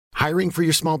Hiring for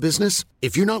your small business?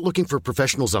 If you're not looking for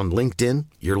professionals on LinkedIn,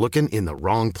 you're looking in the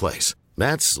wrong place.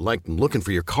 That's like looking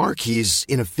for your car keys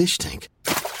in a fish tank.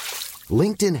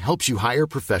 LinkedIn helps you hire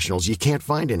professionals you can't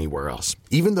find anywhere else,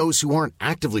 even those who aren't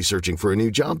actively searching for a new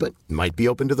job but might be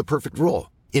open to the perfect role.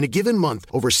 In a given month,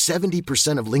 over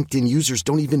 70% of LinkedIn users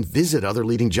don't even visit other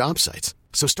leading job sites.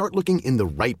 So start looking in the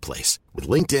right place. With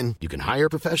LinkedIn, you can hire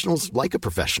professionals like a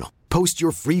professional. Post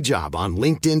your free job on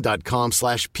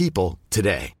linkedin.com/people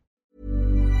today.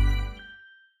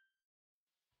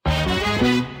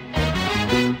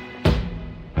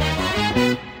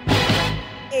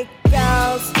 It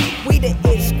girls, we the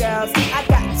ish girls. I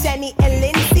got Jenny and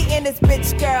Lindsay in this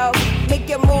bitch, girl. Make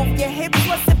you move your hips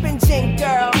while sipping gin,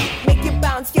 girl. Make you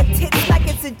bounce your tits like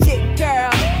it's a jig,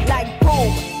 girl. Like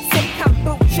boom, sip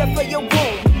kombucha for your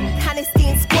womb. Honesty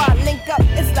and squad link up,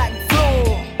 it's like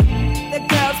boom. The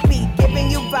girls be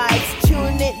giving you vibes.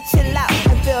 Tune in, chill out,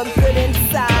 and feel good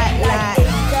inside. Like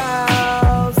it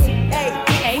girls.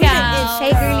 Hey girls.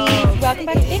 Hey girlies. Welcome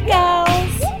back to It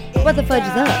Girls. What the fudge is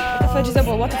up? What the fudge is up?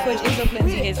 Well, what the fudge is up,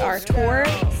 Lindsay, is our tour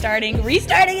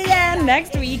restarting again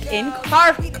next week in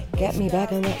Cork. Get me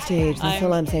back on that stage. That's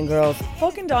all I'm saying, girls.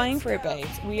 Fucking dying for it, babes.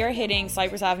 We are hitting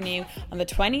Cypress Avenue on the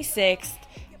 26th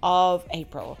of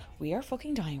April. We are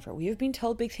fucking dying for it. We have been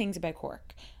told big things about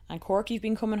Cork. And Cork, you've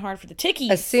been coming hard for the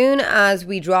tickies. As soon as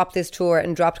we dropped this tour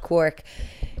and dropped Cork,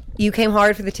 you came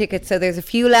hard for the tickets, so there's a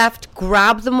few left.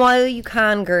 Grab them while you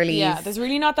can, girlies. Yeah, there's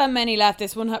really not that many left.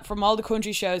 This one, from all the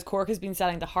country shows, Cork has been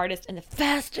selling the hardest and the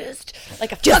fastest.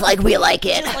 Just like we like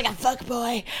it. Just like a fuck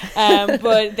boy.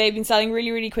 But they've been selling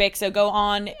really, really quick. So go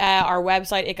on our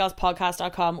website,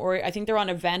 itgalspodcast.com, or I think they're on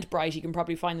Eventbrite. You can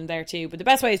probably find them there too. But the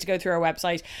best way is to go through our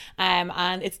website.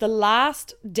 And it's the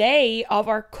last day of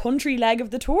our country leg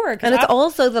of the tour. And it's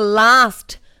also the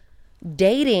last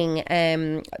dating,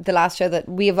 the last show that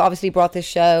we have obviously brought this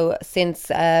show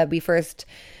since we first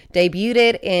debuted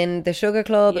it in the Sugar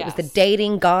Club. Yes. It was the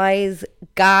dating guys,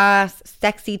 gas,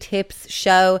 sexy tips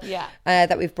show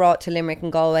that we've brought to Limerick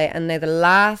and Galway. And now the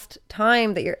last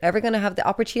time that you're ever going to have the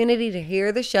opportunity to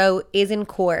hear the show is in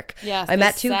Cork. Yes, I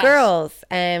met two girls,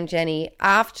 Jenny,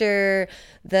 after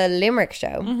the Limerick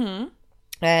show.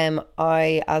 Mm-hmm.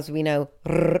 I, as we know,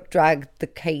 dragged the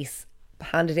case,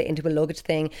 handed it into a luggage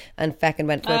thing, and feckin'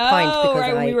 went for a pint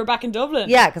because we were back in Dublin.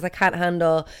 Yeah, because I can't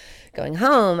handle going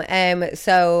home.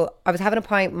 So I was having a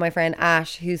pint with my friend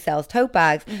Ash, who sells tote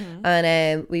bags,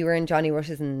 and we were in Johnny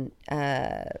Rush's in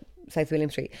South William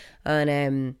Street,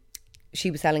 and she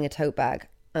was selling a tote bag,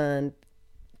 and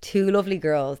two lovely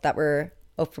girls that were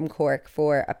up from Cork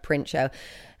for a print show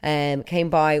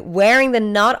came by wearing the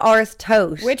Not Ours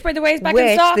tote, which, by the way, is back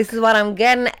in stock. This is what I'm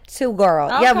getting to, girl.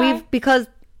 Okay. Yeah, because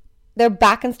they're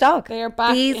back in stock. They are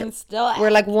back in stock.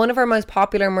 Were like one of our most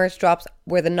popular merch drops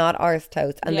were the Not Ours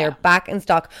totes, and they're back in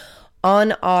stock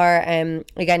on our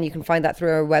again, you can find that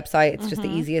through our website. It's just the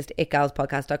easiest,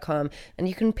 itgalspodcast.com, and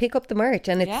you can pick up the merch,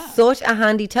 and it's such a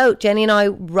handy tote. Jenny and I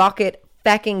rock it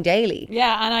fecking daily.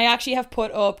 Yeah, and I actually have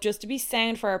put up, just to be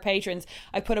sound for our patrons,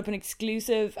 I put up an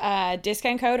exclusive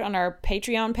discount code on our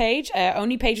Patreon page.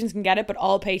 Only patrons can get it, but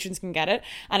all patrons can get it,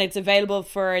 and it's available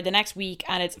for the next week,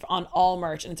 and it's on all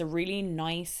merch, and it's a really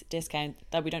nice discount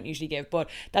that we don't usually give. But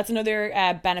that's another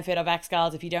benefit of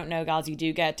X-Gals. If you don't know, gals, you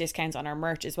do get discounts on our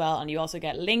merch as well, and you also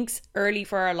get links early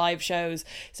for our live shows.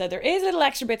 So there is little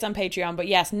extra bits on Patreon. But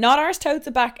yes, Not Ours totes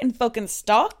are back in fucking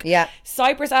stock. Yeah.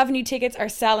 Cypress Avenue tickets are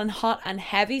selling hot and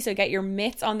heavy, so get your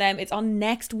mitts on them. It's on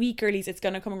next week, girlies. It's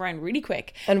going to come around really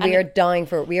quick, and we are dying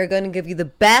for it. We are going to give you the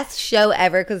best show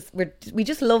ever, because we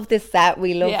just love this set.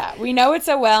 We know it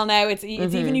so well now. It's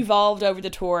even evolved over the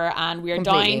tour, and we are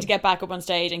dying to get back up on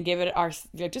stage and give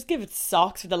it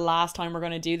socks for the last time we're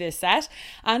going to do this set.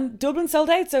 And Dublin sold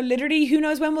out, so literally who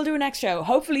knows when we'll do a next show.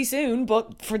 Hopefully soon,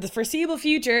 but for the foreseeable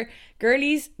future,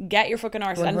 girlies, get your fucking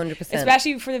arse. 100%. And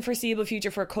especially for the foreseeable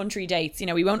future for country dates. You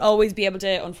know, we won't always be able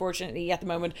to, unfortunately, at the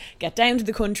moment, get down to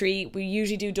the country. We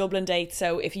usually do Dublin dates,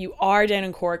 so if you are down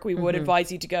in Cork, we would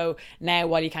advise you to go now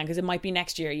while you can, because it might be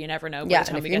next year. You never know. Yeah,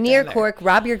 and if you're near Cork,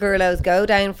 grab your girlos, go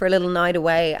down for a little night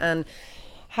away and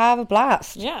have a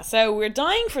blast. Yeah, so we're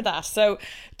dying for that. So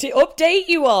to update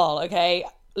you all, okay,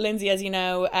 Lindsay, as you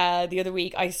know, the other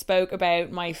week I spoke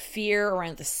about my fear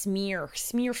around the smear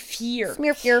fear.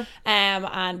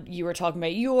 And you were talking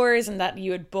about yours and that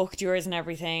you had booked yours and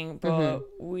everything, but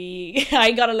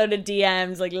I got a load of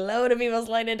DMs, like a load of people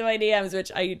slide into my DMs,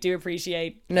 which I do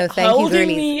appreciate. No, thank you, holding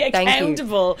really. me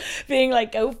accountable, being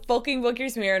like, go fucking book your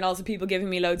smear, and also people giving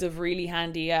me loads of really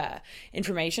handy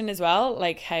information as well,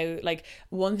 like how, like,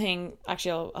 one thing,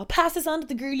 actually I'll pass this on to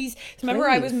the girlies. So remember,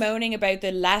 I was moaning about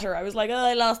the letter. I was like, oh,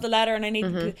 I lost the letter and I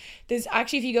need there's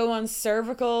actually, if you go on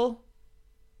cervical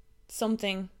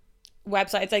something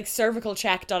website, it's like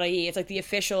cervicalcheck.ie, it's like the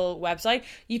official website,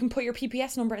 you can put your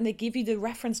PPS number and they give you the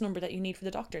reference number that you need for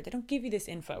the doctor. They don't give you this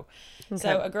info.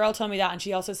 So a girl told me that, and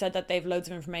she also said that they've loads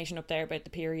of information up there about the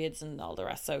periods and all the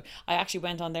rest. So I actually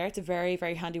went on there. It's a very,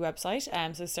 very handy website.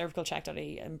 So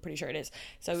cervicalcheck.ie, I'm pretty sure it is.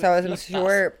 So I'm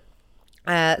sure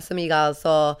some of you guys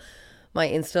saw my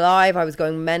Insta Live. I was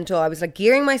going mental. I was like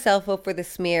gearing myself up for the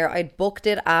smear. I'd booked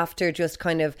it after just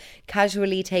kind of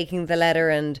casually taking the letter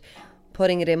and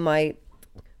putting it in my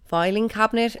filing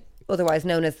cabinet, otherwise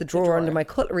known as the drawer under my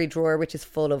cutlery drawer, which is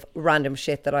full of random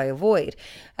shit that I avoid.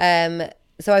 So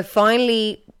I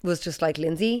finally was just like,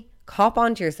 Lindsay, cop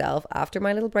onto yourself after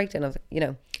my little breakdown of, you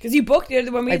know. Because you booked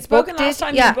it when we had spoken last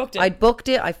time. Yeah, you booked it. I booked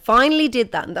it. I finally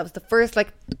did that. And that was the first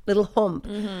like little hump.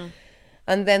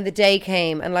 And then the day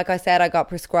came, and like I said, I got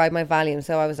prescribed my Valium.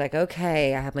 So I was like,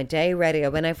 okay, I have my day ready. I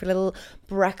went out for a little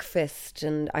breakfast,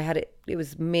 and I had it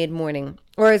was mid-morning,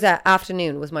 or it was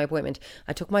afternoon was my appointment.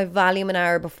 I took my Valium an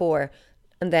hour before,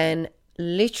 and then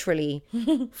literally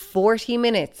 40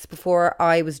 minutes before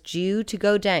I was due to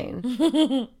go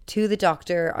down to the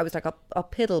doctor, I was like a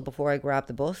piddle before I grabbed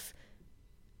the bus.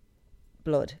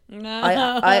 Blood.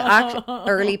 I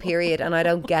early period, and I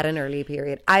don't get an early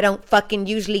period. I don't fucking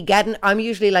usually get an. I'm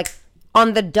usually like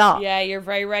on the dot. Yeah, you're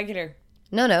very regular.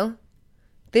 No.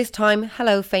 This time,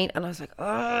 hello, faint. And I was like,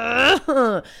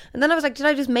 ugh. And then I was like, did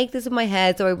I just make this in my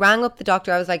head? So I rang up the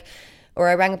doctor. I was like, or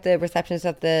I rang up the receptionist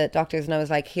at the doctor's, and I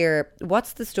was like, here,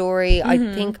 what's the story? I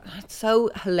think it's so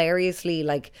hilariously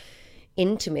like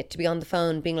intimate to be on the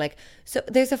phone being like, so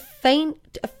there's a faint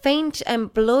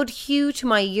blood hue to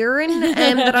my urine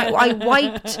that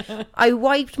I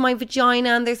wiped my vagina,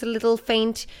 and there's a little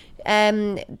faint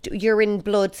urine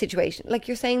blood situation. Like,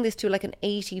 you're saying this to like an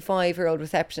 85-year-old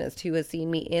receptionist who has seen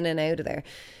me in and out of there,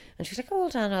 and she's like,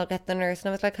 hold on, I'll get the nurse. And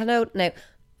I was like, hello. Now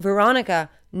Veronica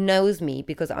knows me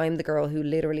because I'm the girl who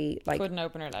literally like couldn't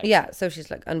open her legs. Yeah, so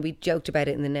she's like, and we joked about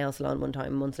it in the nail salon one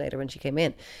time months later when she came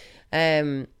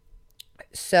in.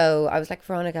 So I was like,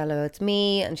 Veronica, hello, it's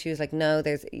me. And she was like, no,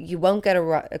 you won't get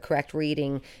a correct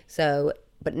reading. So,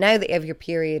 but now that you have your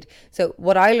period. So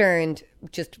what I learned,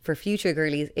 just for future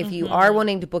girlies, if you are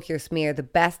wanting to book your smear, the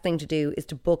best thing to do is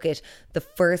to book it the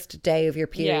first day of your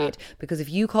period. Yeah. Because if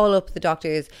you call up the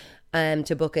doctors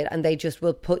to book it, and they just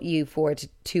will put you forward to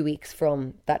 2 weeks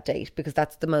from that date, because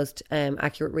that's the most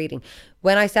accurate reading.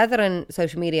 When I said that on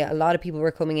social media, a lot of people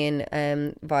were coming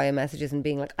in via messages and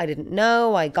being like, I didn't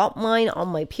know, I got mine on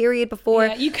my period before.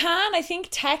 Yeah, you can, I think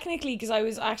technically, because I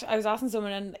was asking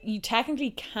someone, and you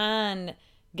technically can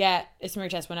get a smear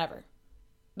test whenever.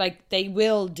 Like, they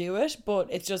will do it, but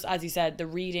it's just, as you said, the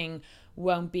reading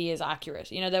won't be as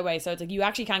accurate, you know, that way. So it's like, you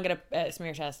actually can get a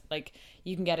smear test. Like,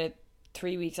 you can get it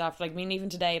 3 weeks after. Like, I mean, even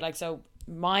today, like, so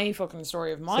my fucking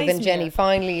story of my so then smear. Jenny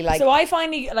finally like, so I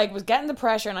finally like was getting the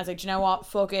pressure, and I was like, do you know what,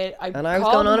 fuck it. I was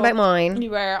going on about mine.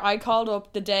 Where I called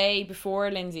up the day before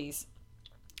Lindsay's.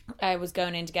 I was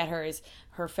going in to get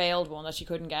her failed one that she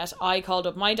couldn't get. I called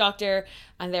up my doctor,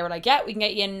 and they were like, yeah, we can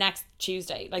get you in next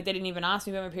Tuesday. Like, they didn't even ask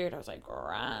me about my period. I was like,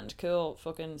 grand, cool,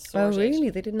 fucking sorted. Oh really?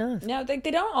 They didn't ask? No, they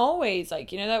don't always,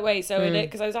 like, you know, that way. So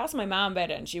because I was asking my mom about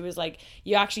it, and she was like,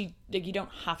 you actually, like, you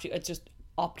don't have to, it's just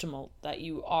optimal that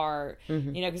you are, you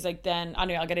know, because like, then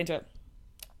anyway, I'll get into it.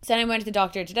 So then I went to the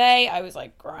doctor today. I was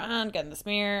like, grand, getting the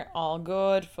smear, all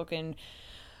good, fucking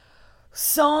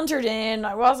sauntered in.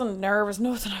 I wasn't nervous,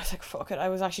 nothing. I was like, fuck it. I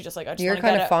was actually just like, I just You're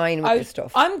kind of fine with this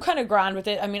stuff. I'm kind of grand with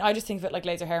it. I mean, I just think of it like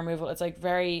laser hair removal. It's like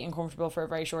very uncomfortable for a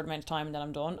very short amount of time, and then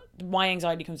I'm done. My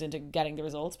anxiety comes into getting the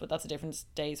results, but that's a different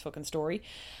day's fucking story.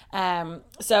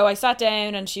 So I sat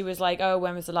down, and she was like, oh,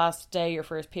 when was the last day of your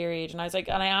first period? And I was like,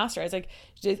 and I asked her, I was like,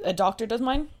 a doctor does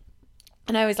mine?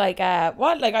 And I was like,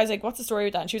 what? Like, I was like, what's the story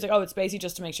with that? And she was like, oh, it's basically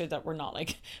just to make sure that we're not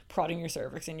like prodding your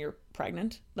cervix and you're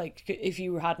pregnant. Like, if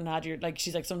you hadn't had your, like,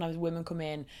 she's like, sometimes women come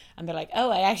in and they're like, oh,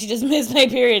 I actually just missed my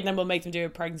period. And then we'll make them do a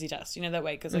pregnancy test, you know, that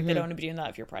way. Because like, they don't want to be doing that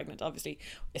if you're pregnant, obviously.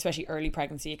 Especially early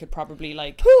pregnancy. It could probably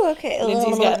like, ooh, okay.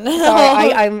 Lindsay's getting...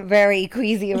 Sorry, I'm very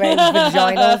queasy around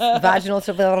vaginal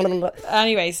stuff.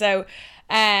 Anyway, so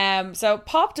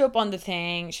popped up on the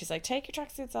thing. She's like, take your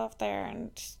tracksuits off there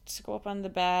and just go up on the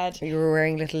bed. You were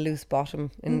wearing little loose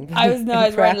bottom. I was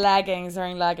wearing leggings. Oh,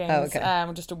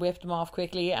 okay. Just to whip them off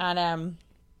quickly. And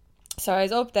so I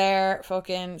was up there,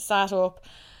 fucking sat up.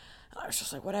 I was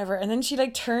just like, whatever. And then she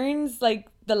like turns like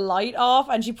the light off,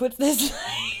 and she puts this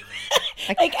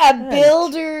like a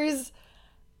builder's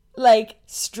like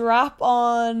strap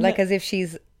on, like as if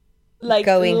she's like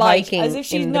going light, hiking as if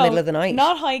she's in the middle of the night.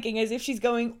 Not hiking, as if she's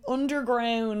going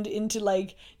underground into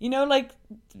like, you know, like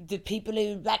the people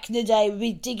who back in the day would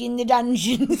be digging the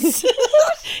dungeons.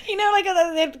 You know, like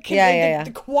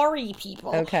the quarry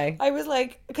people. Okay. I was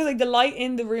like, because like the light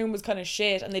in the room was kind of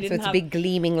shit, and they So didn't it's have a big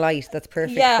gleaming light that's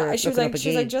perfect. yeah. for She was looking like, up a she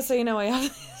was like, geek. just so you know, I have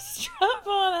this strap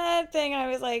on head thing. I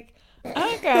was like,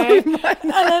 Oh okay. And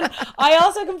then I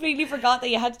also completely forgot that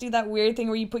you had to do that weird thing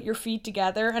where you put your feet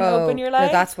together and open your no,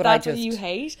 legs. that's what you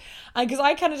hate. And because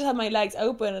I kind of just had my legs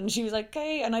open, and she was like,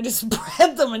 okay, and I just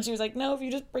spread them, and she was like, no, if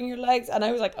you just bring your legs. And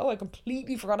I was like, oh, I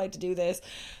completely forgot I had to do this.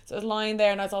 So I was lying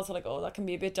there, and I was also like, oh, that can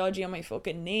be a bit dodgy on my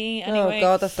fucking knee. Anyway, Oh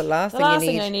God, that's the last thing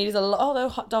you need. I need is although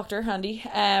hot doctor handy.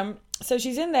 So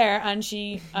she's in there, and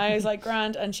I was like,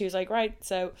 grand, and she was like, right.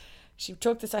 So she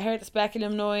took this. I heard the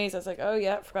speculum noise. I was like, oh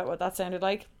yeah, forgot what that sounded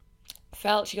like.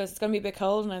 She goes, it's gonna be a bit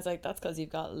cold, and I was like, that's because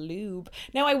you've got lube.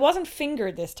 Now I wasn't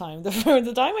fingered this time. The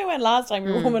time I went last time,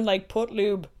 your woman like put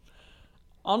lube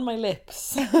on my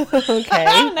lips. Okay.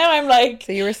 Now I'm like,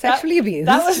 So you were sexually abused.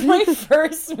 That was my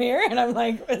first smear, and I'm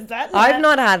like, is that? I've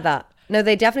not had that. No,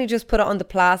 they definitely just put it on the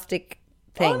plastic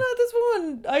thing. Oh no, this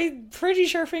woman, I'm pretty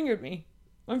sure fingered me.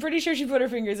 I'm pretty sure she put her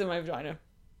fingers in my vagina.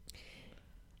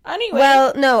 Anyway.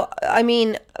 Well, no, I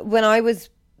mean, when I was,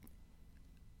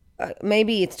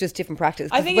 maybe it's just different practice.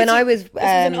 I think when it's I was,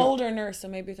 an older nurse, so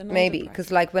maybe it's an older maybe practice.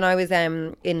 because like when I was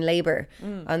in labour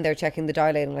and they're checking the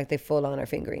dilating, like they full on are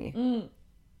fingering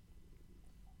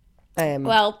you.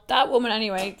 Well, that woman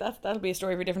anyway, that'll be a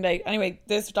story for a different day. Anyway,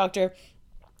 this doctor,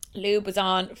 lube was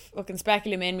on, fucking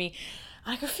speculum in me.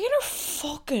 I could feel her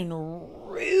fucking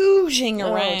rooting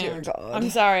around. dear God. I'm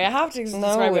sorry, I have to describe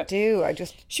No, I it. do.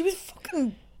 She was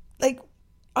fucking like,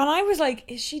 and I was like,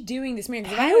 is she doing this smear?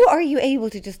 How are you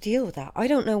able to just deal with that? I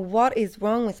don't know what is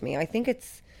wrong with me. I think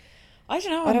it's. I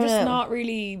don't know. I'm just not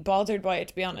really bothered by it,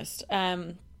 to be honest.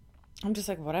 I'm just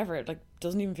like, whatever. It like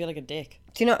doesn't even feel like a dick.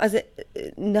 Do you know?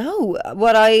 No.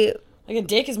 What I. Like a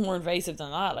dick is more invasive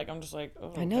than that. Like I'm just like,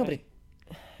 oh, I know, okay.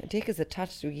 but a dick is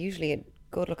attached to usually a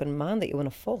good-looking man that you want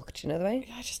to fuck. Do you know the way?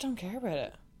 I just don't care about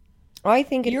it. I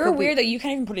think You're weird that you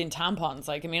can't even put in tampons.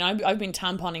 Like, I mean, I've been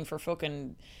tamponing for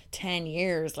fucking 10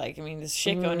 years. Like, I mean, there's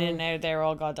shit going in and out there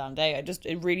all goddamn day.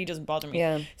 It really doesn't bother me.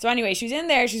 Yeah. So anyway, she's in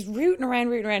there, she's rooting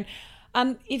around.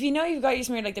 And if you know you've got your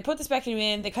smear, like they put the speculum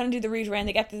in, they kind of do the root around,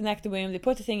 they get to the neck of the womb, they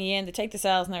put the thingy in, they take the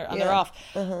cells and they're off.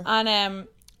 And I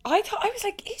was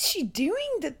like, is she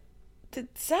doing the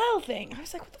cell thing? I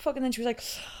was like, what the fuck? And then she was like,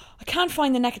 I can't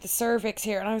find the neck of the cervix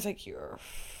here. And I was like, you're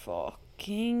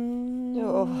fucking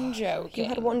joking. You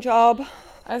had one job.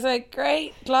 I was like,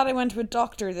 great, glad I went to a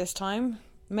doctor this time.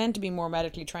 Meant to be more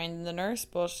medically trained than the nurse,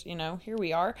 but you know, here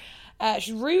we are.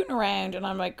 She's rooting around, and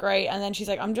I'm like, great. And then she's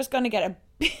like, I'm just going to get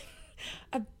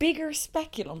a bigger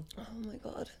speculum. Oh my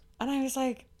God. And I was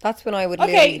like, That's when I would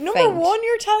okay, literally number faint. one,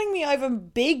 you're telling me I have a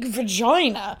big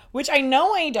vagina, which I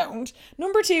know I don't.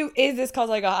 Number two, is this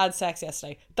because I had sex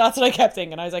yesterday? That's what I kept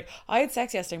thinking. I was like, I had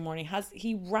sex yesterday morning. Has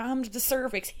he rammed the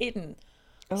cervix hidden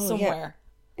somewhere?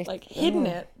 Yeah. Like hidden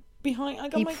it behind. I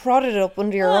got He my prodded it up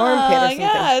under your armpit or something.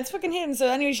 yeah, it's fucking hidden. So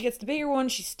anyway, she gets the bigger one.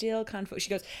 She still can't. She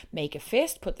goes, make a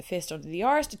fist. Put the fist under the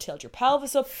arse to tilt your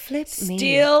pelvis up. Flip me.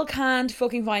 Still can't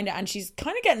fucking find it. And she's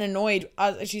kind of getting annoyed.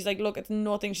 She's like, look, it's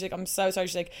nothing. She's like, I'm so sorry.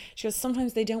 She goes,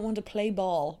 sometimes they don't want to play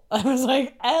ball. I was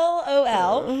like,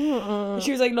 LOL.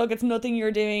 She was like, look, it's nothing you're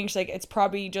doing. She's like, it's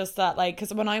probably just that, like,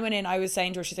 because when I went in, I was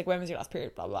saying to her, she's like, when was your last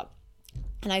period? Blah, blah, blah.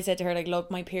 And I said to her, like, look,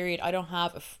 my period, I don't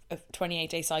have a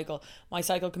 28-day cycle. My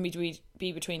cycle can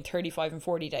be between 35 and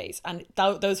 40 days. And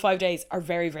those 5 days are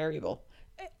very variable.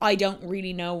 I don't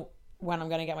really know when I'm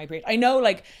going to get my period. I know,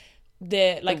 like,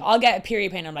 I'll get a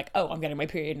period pain. I'm like, oh, I'm getting my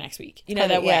period next week. You know,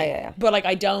 that way. Yeah. But, like,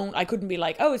 I couldn't be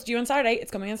like, oh, it's due on Saturday.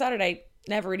 It's coming on Saturday.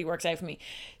 Never really works out for me.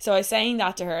 So I was saying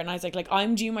that to her, and I was like,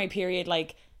 I'm due my period,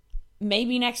 like,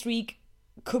 maybe next week.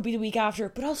 Could be the week after,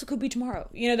 but also could be tomorrow.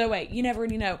 You know, that way. You never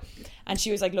really know. And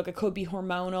she was like, look, it could be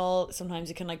hormonal.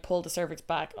 Sometimes it can like pull the cervix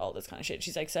back, all this kind of shit.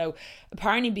 She's like, so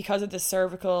apparently because of the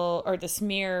cervical or the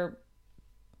smear,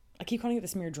 I keep calling it the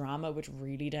smear drama, which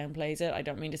really downplays it. I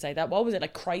don't mean to say that. What was it?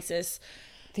 Like crisis?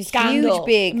 The Scandal. huge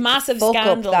big massive fuck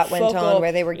scandal up that went fuck on up.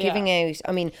 where they were giving out.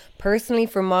 I mean, personally,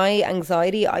 for my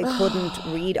anxiety, I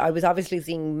couldn't read. I was obviously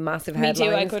seeing massive Me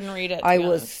headlines. too, I couldn't read it, to I be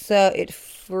was honest. it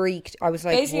freaked. I was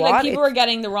like, Basically, what? like people were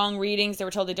getting the wrong readings. They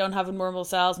were told they don't have abnormal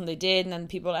cells, and they did. And then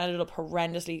people ended up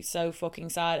horrendously so fucking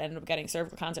sad. Ended up getting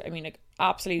cervical cancer. I mean, like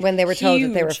absolutely. When they were told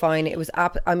that they were huge fine, it was.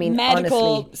 I mean,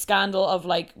 medical honestly, scandal of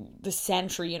like the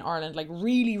century in Ireland. Like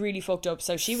really, really fucked up.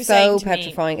 So she was so saying to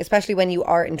petrifying, especially when you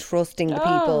are entrusting the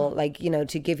people, like, you know,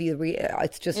 to give you the.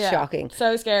 It's just me, shocking.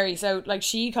 so scary. So like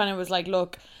she kind of was like,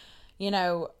 look, you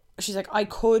know, she's like, I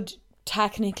could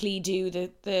technically do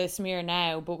the smear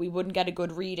now, but we wouldn't get a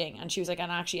good reading. And she was like,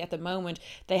 and actually at the moment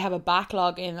they have a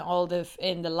backlog in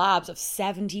the labs of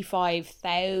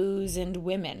 75,000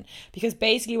 women, because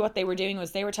basically what they were doing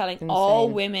was they were telling all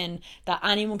women that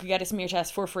anyone could get a smear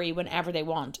test for free whenever they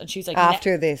want. And she's like,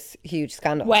 after this huge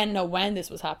scandal, when this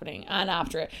was happening and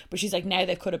after it, but she's like, now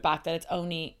they've cut it back that it's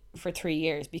only for 3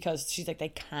 years, because she's like, they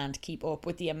can't keep up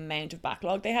with the amount of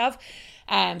backlog they have.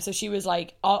 So she was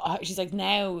like, she's like,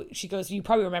 now she goes, you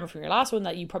probably remember from your last one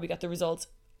that you probably got the results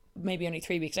maybe only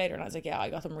 3 weeks later. And I was like, yeah, I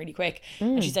got them really quick.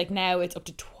 And she's like, now it's up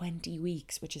to 20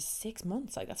 weeks, which is 6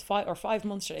 months. Like that's 5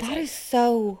 months. That is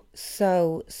so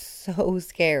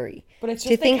scary. But it's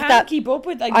just, they can't keep up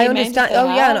with, like, I understand.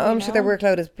 I'm sure their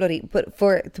workload is bloody, but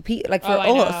for the people, like for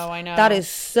us, I know. that is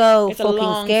so it's fucking a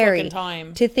long scary fucking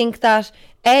time. To think that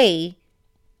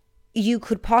you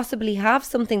could possibly have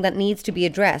something that needs to be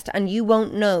addressed, and you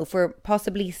won't know for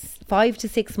possibly 5 to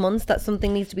 6 months that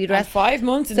something needs to be addressed. And 5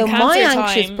 months in so cancer my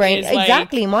anxious time brain, is like,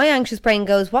 exactly, my anxious brain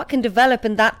goes, what can develop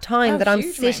in that time that I'm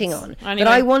sitting on? Anyway. That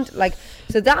I want, like,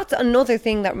 so that's another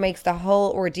thing that makes the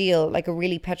whole ordeal like a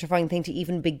really petrifying thing to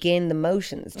even begin the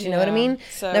motions. Do you know what I mean?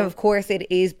 So, now, of course, it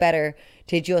is better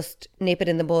to just nip it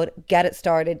in the bud, get it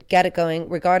started, get it going,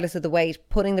 regardless of the weight,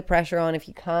 putting the pressure on if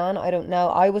you can. I don't know.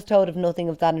 I was told of nothing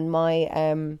of that in my,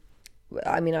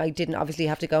 I mean, I didn't obviously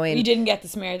have to go in. You didn't get the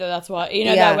smear though, that's what,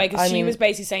 that way, because she was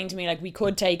basically saying to me, like, we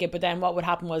could take it, but then what would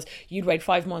happen was you'd wait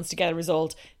 5 months to get a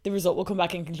result. The result will come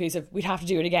back inconclusive. We'd have to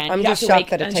do it again. I'm just shocked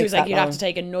that it takes that long. And she was like, you'd have to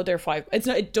take another 5.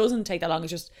 It doesn't take that long.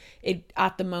 It's just,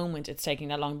 at the moment it's taking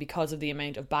that long because of the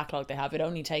amount of backlog they have. It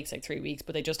only takes like 3 weeks,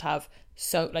 but they just have,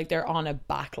 so like, they're on a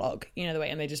backlog, the way,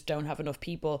 and they just don't have enough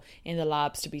people in the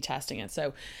labs to be testing it.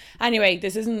 So anyway,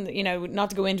 this isn't,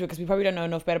 not to go into it because we probably don't know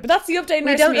enough about it, but that's the update.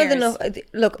 We don't know enough.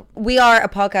 Look, we are a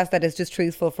podcast that is just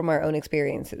truthful from our own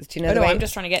experiences. Do you know? I'm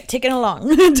just trying to get ticking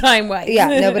along time wise.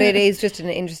 Yeah, no, but it is just an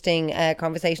interesting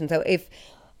conversation. So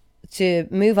to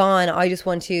move on, I just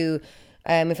want to,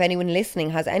 if anyone listening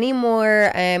has any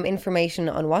more information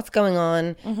on what's going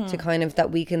on, to kind of that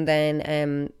we can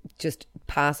then just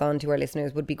pass on to our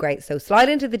listeners, would be great. So slide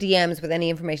into the DMs with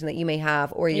any information that you may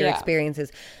have or your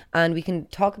experiences, and we can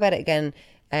talk about it again.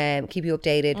 Keep you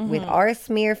updated with our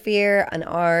smear fear and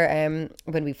our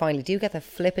when we finally do get the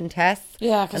flipping tests, and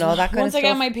all that kind of stuff. Once I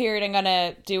get my period, I'm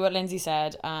gonna do what Lindsay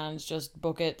said and just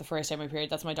book it the first day of my period.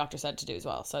 That's what my doctor said to do as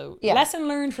well. So lesson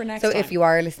learned for next time. So if you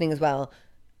are listening as well,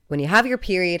 when you have your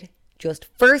period, just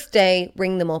first day,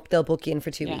 ring them up. They'll book you in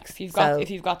for 2 weeks. If you've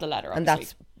got the letter, obviously. And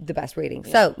that's the best reading.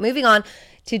 So moving on,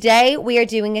 today we are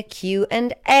doing a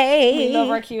Q&A. We love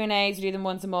our Q&As. We do them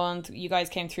once a month. You guys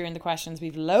came through in the questions.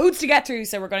 We've loads to get through,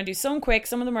 so we're going to do some quick.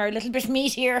 Some of them are a little bit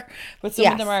meatier, but some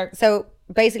of them are. So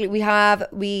basically,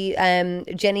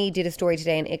 Jenny did a story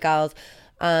today in ItGals.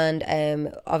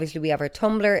 And obviously we have our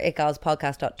Tumblr,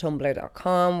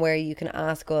 itgalspodcast.tumblr.com, where you can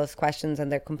ask us questions,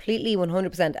 and they're completely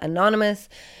 100% anonymous.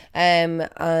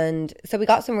 And so we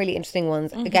got some really interesting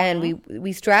ones. Again,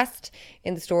 we stressed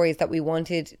in the stories that we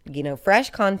wanted, fresh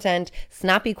content,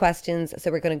 snappy questions. So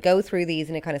we're going to go through these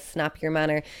in a kind of snappier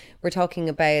manner. We're talking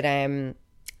about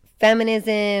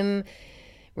feminism.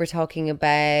 We're talking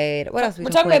about, what else? We're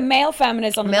talking about male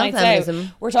feminism on the nights out.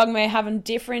 We're talking about having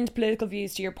different political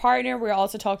views to your partner. We're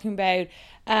also talking about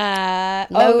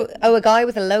a guy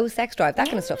with a low sex drive, that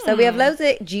kind of stuff. So we have loads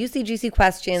of juicy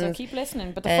questions. So keep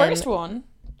listening. But the first one,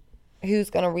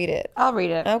 who's gonna read it? I'll read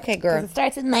it. Okay, girl. It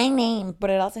starts with my name, but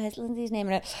it also has Lindsay's name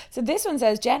in it. So this one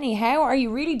says, Jenny, how are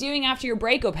you really doing after your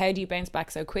breakup? How do you bounce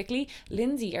back so quickly?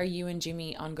 Lindsay, are you and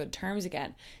Jimmy on good terms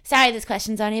again? Sorry, this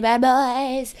question's only about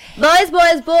boys. Boys.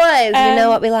 You know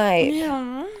what we like.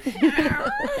 Yeah.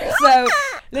 So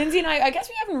Lindsay and I guess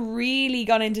we haven't really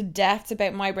gone into depth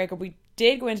about my breakup. We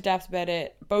did go into depth about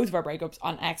it, both of our breakups,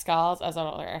 on X-Gals, as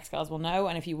all our X-Gals will know.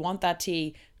 And if you want that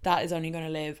tea, that is only going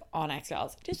to live on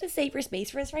X-Gals. Just a safer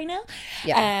space for us right now.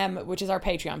 Yeah. Which is our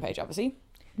Patreon page, obviously.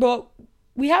 But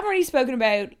we haven't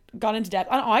really gone into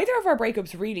depth on either of our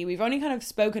breakups, really. We've only kind of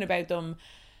spoken about them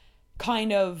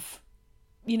kind of,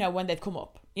 when they've come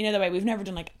up. The way we've never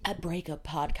done like a breakup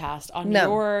podcast on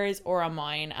yours or on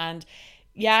mine. And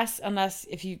yes, unless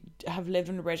if you have lived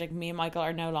on a bridge, like me and Michael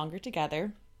are no longer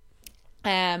together.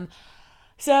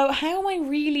 So how am I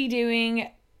really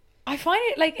doing? I find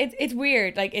it like it's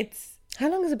weird. Like it's, how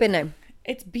long has it been now?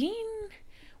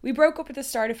 We broke up at the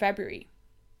start of February,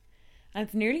 and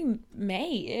it's nearly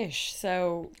May-ish.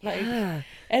 So like,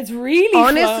 it's really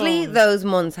honestly flown. Those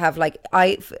months have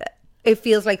it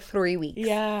feels like 3 weeks.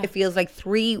 Yeah, it feels like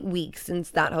 3 weeks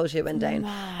since that whole shit went down.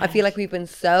 I feel like we've been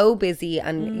so busy,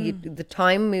 and the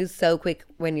time moves so quick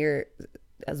when you're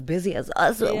as busy as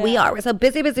us. We are. We're so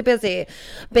busy.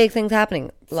 Big things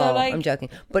happening. Lol, like- I'm joking.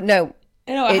 But no,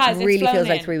 No, it has. It's really flown feels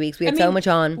like in. 3 weeks. We I had so mean, much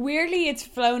on. Weirdly, it's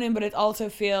flown in, but it also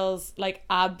feels like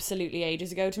absolutely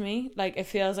ages ago to me. Like, it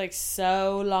feels like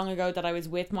so long ago that I was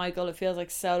with Michael. It feels like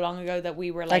so long ago that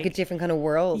we were Like a different kind of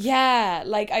world. yeah,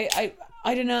 like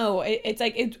I don't know. It's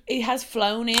like it has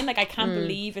flown in. Like, I can't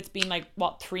believe it's been like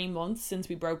 3 months since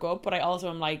we broke up. But I also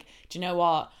am like, do you know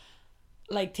what?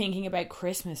 Like, thinking about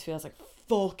Christmas feels like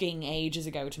fucking ages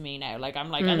ago to me now. Like, I'm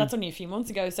like, and that's only a few months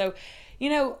ago. So, you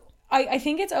know, I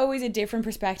think it's always a different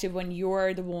perspective when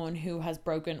you're the one who has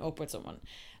broken up with someone.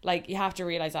 Like, you have to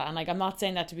realize that. And like, I'm not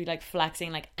saying that to be like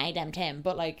flexing, like I damned him,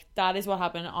 but like that is what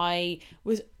happened. I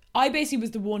basically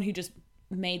was the one who just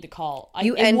made the call.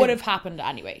 It would have happened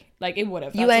anyway. Like, it would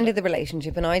have. You ended the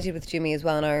relationship, and I did with Jimmy as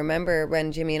well. And I remember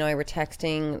when Jimmy and I were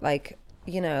texting, like,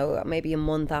 you know, maybe a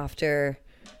month after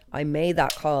I made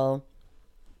that call,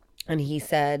 and he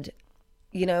said,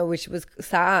 you know, which was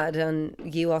sad. And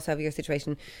you also have your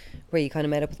situation where you kind of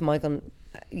met up with Michael, and,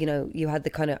 you know, you had the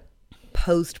kind of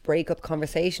post breakup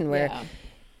conversation where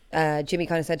Jimmy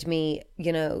kind of said to me,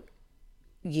 you know,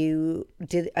 you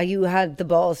had the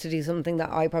balls to do something that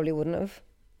I probably wouldn't have.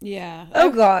 Yeah.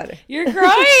 Oh God, You're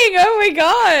crying. Oh my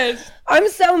God. I'm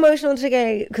so emotional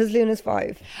today because Luna's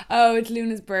 5. Oh, it's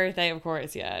Luna's birthday, of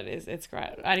course. Yeah, it is. It's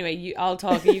great. Anyway, I'll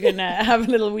talk. You can have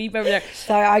a little weep over there.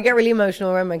 So I get really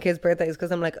emotional around my kids' birthdays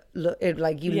because I'm like, look, you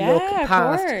look of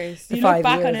past course. the You 5 look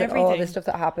back years on of all everything. this stuff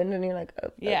that happened, and you're like,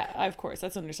 oh, Yeah, of course.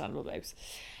 That's understandable, babes.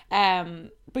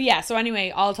 But yeah, so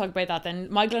anyway, I'll talk about that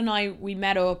then. Michael and I, we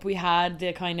met up. We had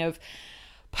the kind of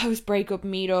post-breakup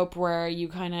meetup where you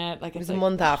kind of like... It was a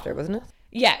month after, wasn't it?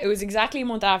 Yeah, it was exactly a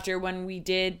month after. When we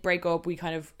did break up, we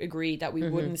kind of agreed that we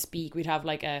wouldn't speak. We'd have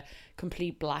like a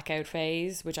complete blackout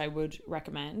phase, which I would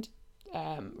recommend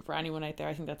for anyone out there.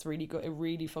 I think that's really good. It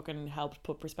really fucking helped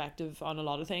put perspective on a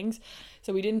lot of things.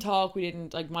 So we didn't talk. We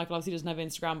didn't, like, Michael obviously doesn't have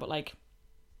Instagram, but like,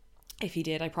 if he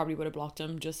did, I probably would have blocked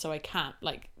him just so I can't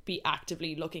like be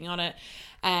actively looking on it.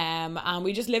 And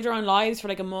we just lived our own lives for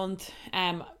like a month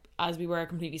as we were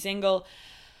completely single.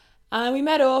 And we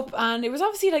met up, and it was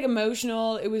obviously like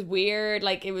emotional. It was weird.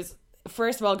 Like, it was,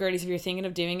 first of all, girlies, if you're thinking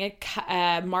of doing it,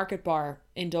 Market Bar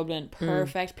in Dublin,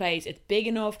 perfect place. It's big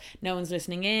enough, no one's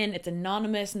listening in, it's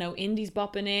anonymous, no indies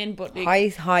bopping in, but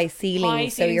like, high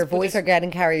ceilings, so ceilings, your but voice there's- are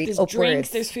getting carried there's upwards. drinks,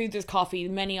 there's food, there's coffee,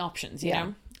 many options, you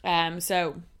know.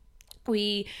 So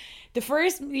the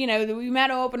first, you know, we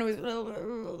met up, and it was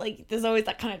like, there's always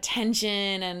that kind of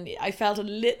tension, and I felt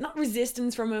not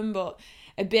resistance from him, but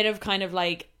a bit of kind of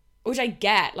like, which I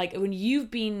get, like, when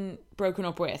you've been broken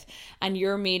up with and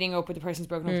you're meeting up with the person who's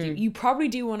broken up with you, you probably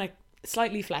do want to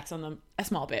slightly flex on them a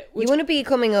small bit. You want to be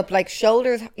coming up like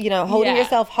shoulders, you know, holding Yeah.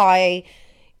 yourself high,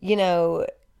 you know,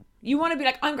 You want to be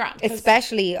like, I'm grand. 'cause-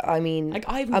 especially, I mean, Like,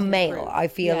 I've a nothing to male. prove. I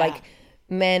feel Yeah. like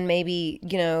men maybe,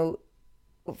 you know,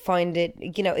 find it,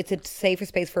 you know, it's a safer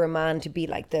space for a man to be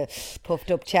like the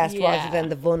puffed up chest Yeah. rather than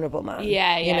the vulnerable man.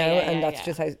 Yeah, you know, yeah, and that's yeah.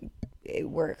 just how it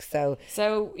works.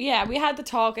 So yeah, we had the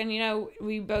talk, and, you know,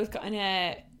 we both kind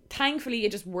of, thankfully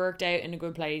it just worked out in a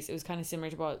good place. It was kind of similar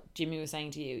to what Jimmy was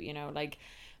saying to you, you know, like,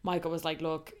 Michael was like,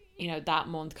 look, you know, that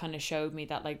month kind of showed me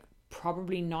that like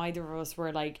probably neither of us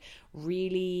were like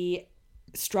really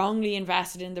strongly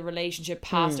invested in the relationship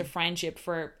past a friendship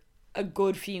for a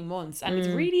good few months. And it's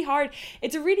really hard.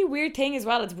 It's a really weird thing as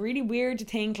well. It's really weird to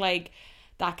think like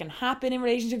that can happen in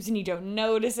relationships and you don't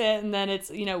notice it, and then it's,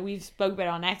 you know, we've spoke about it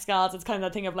on X-Gals, it's kind of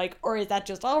that thing of like, or is that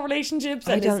just all relationships?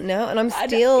 I And don't know. And I'm I don't-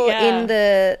 still yeah. in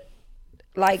the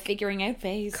like figuring out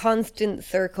phase. constant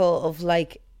circle of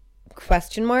like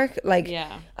question mark, like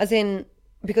Yeah. as in,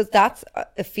 because that's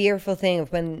a fearful thing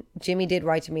of when Jimmy did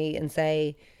write to me and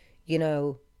say, you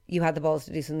know, you had the balls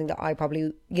to do something that I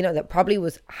probably, you know, that probably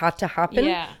had to happen,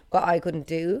 Yeah. but I couldn't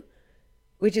do,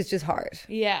 which is just hard.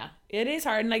 Yeah, it is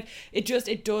hard, and like it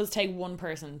does take one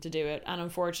person to do it, and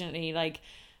unfortunately, like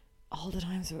all the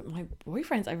times with my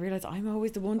boyfriends, I realize I'm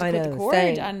always the one to I cut know, the cord.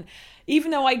 same. And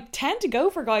even though I tend to go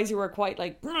for guys who are quite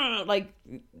like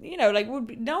you know, like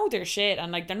would know their shit,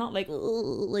 and like they're not like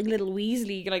little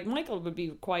Weasley. Like Michael would be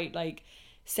quite like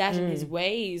set in his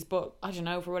ways, but I don't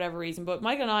know, for whatever reason. But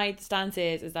Michael and I, the stance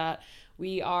is that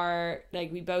we are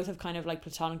like, we both have kind of like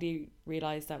platonically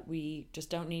realized that we just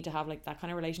don't need to have like that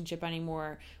kind of relationship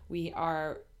anymore.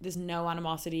 There's no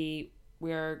animosity.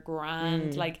 We're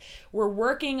grand. Like we're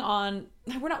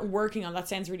not working on, that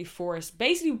sounds really forced.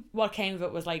 Basically what came of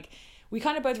it was like, we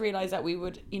kind of both realized that we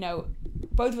would, you know,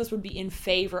 both of us would be in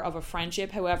favor of a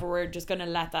friendship. However, we're just going to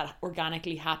let that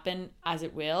organically happen as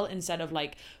it will, instead of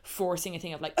like forcing a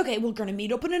thing of like, okay, we're going to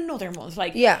meet up in another month.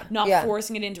 Like, not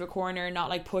forcing it into a corner, not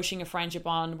like pushing a friendship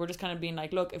on. We're just kind of being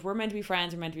like, look, if we're meant to be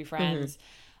friends, we're meant to be friends.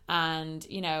 And,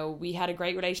 you know, we had a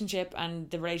great relationship, and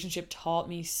the relationship taught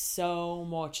me so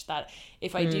much that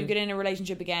if I do get in a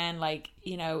relationship again, like,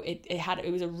 you know,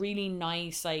 it was a really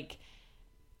nice, like,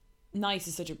 nice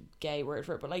is such a gay word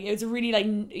for it, but like, it was a really, like,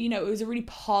 you know, it was a really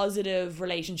positive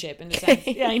relationship in the sense,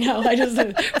 yeah, I know, I just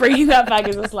bringing that back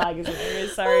as a slag is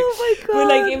hilarious, sorry. Oh my God. But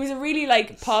like, it was a really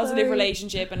like positive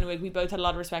relationship, and like, we both had a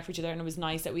lot of respect for each other, and it was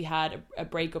nice that we had a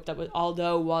breakup that was,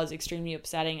 although was extremely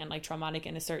upsetting and like traumatic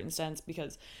in a certain sense,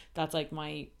 because that's like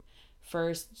my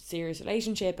first serious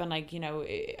relationship, and like, you know,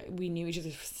 we knew each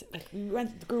other, like we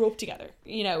grew up together,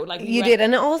 you know, like you did.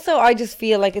 And also I just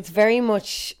feel like it's very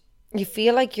much, you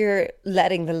feel like you're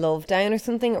letting the love down or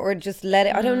something, or just let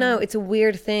it, I don't know, it's a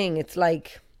weird thing. It's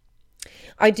like,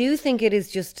 I do think it is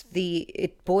just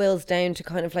it boils down to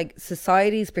kind of like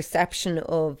society's perception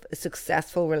of a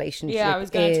successful relationship. Yeah, I was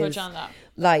going to touch on that.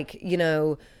 Like, you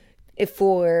know, if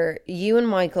for you and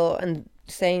Michael, and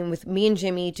same with me and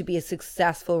Jimmy, to be a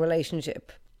successful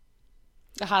relationship,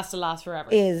 it has to last forever.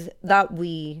 Is that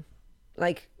we,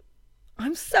 like,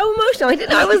 I'm so emotional.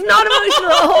 I was not emotional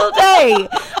the whole day,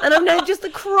 and I'm now just a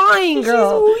crying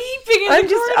girl. She's weeping in the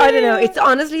corner. I don't know. It's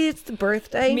honestly, it's the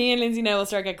birthday. Me and Lindsay now will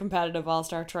start getting competitive. I'll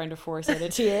start trying to force out a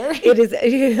tear. It is.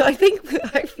 I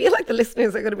feel like the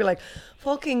listeners are going to be like,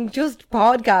 "Fucking just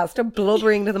podcast or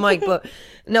blubbering to the mic." But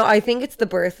no, I think it's the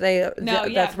birthday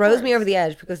that throws me over the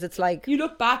edge, because it's like, you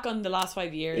look back on the last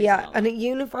 5 years. Yeah, and it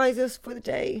unifies us for the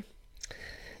day.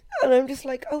 And I'm just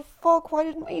like, oh fuck, why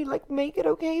didn't we like make it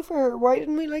okay for her? Why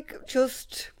didn't we like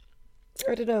just,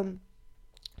 I don't know.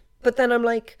 But then I'm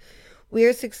like,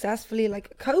 we're successfully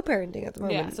like co-parenting at the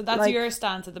moment. Yeah, so that's like, your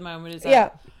stance at the moment, is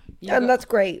that? Yeah, and that's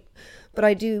great. But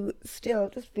I do still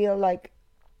just feel like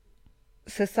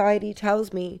society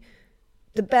tells me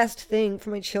the best thing for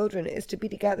my children is to be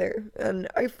together. And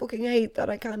I fucking hate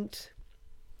that I can't.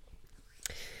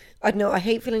 I don't know, I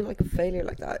hate feeling like a failure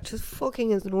like that. It just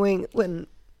fucking is annoying when,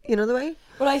 you know the way?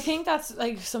 Well, I think that's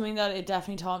like something that it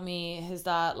definitely taught me, is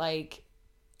that, like,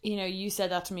 you know, you said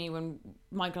that to me when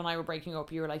Michael and I were breaking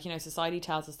up. You were like, you know, society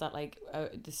tells us that like a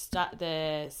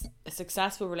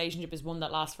successful relationship is one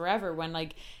that lasts forever, when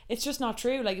like it's just not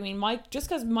true. Like, I mean, just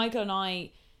because Michael and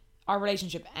I, our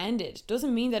relationship ended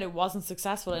doesn't mean that it wasn't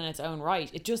successful in its own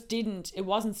right. It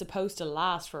wasn't supposed to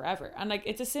last forever. And like,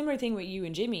 it's a similar thing with you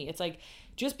and Jimmy. It's like,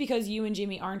 just because you and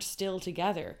Jimmy aren't still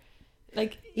together,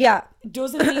 like, yeah,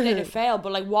 doesn't mean that it failed.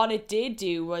 But like, what it did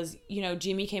do was, you know,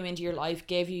 Jimmy came into your life,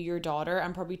 gave you your daughter,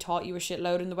 and probably taught you a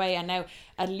shitload in the way, and now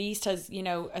at least has, you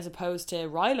know, as opposed to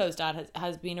Rilo's dad,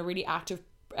 has been a really active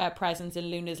presence in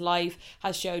Luna's life,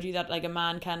 has showed you that like a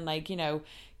man can, like, you know,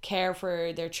 care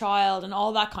for their child and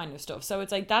all that kind of stuff. So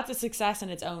it's like, that's a success in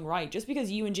its own right. Just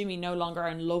because you and Jimmy no longer are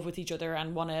in love with each other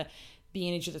and want to be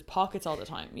in each other's pockets all the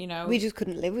time, you know, we just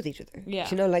couldn't live with each other. Yeah,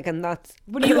 you know, like, and that's.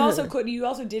 But you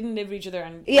also didn't live with each other,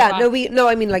 and yeah,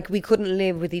 I mean, like, we couldn't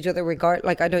live with each other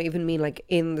like, I don't even mean like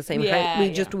in the same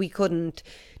house. We couldn't.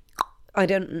 I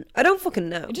don't fucking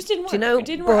know. It just didn't work. Do you know? It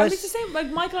didn't work. It's the same. Like,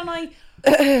 Michael and I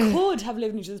could have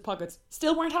lived in each other's pockets,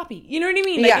 still weren't happy. You know what I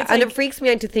mean? Like, yeah, and it freaks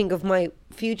me out to think of my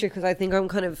future, because I think I'm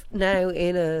kind of now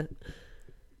in a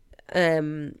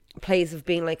place of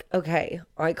being like, okay,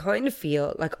 I kind of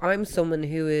feel like I'm someone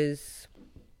who is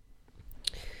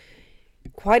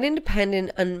quite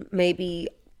independent, and maybe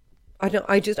I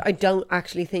don't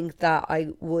actually think that I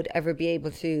would ever be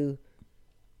able to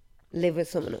live with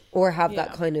someone or have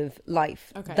that kind of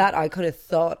life that I kind of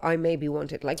thought I maybe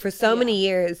wanted. Like, for so many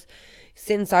years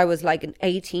since I was like an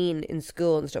 18 in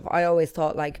school and stuff, I always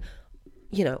thought, like,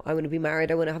 you know, I want to be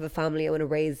married, I want to have a family, I want to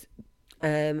raise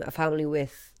a family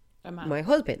with my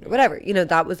husband or whatever, you know.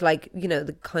 That was like, you know,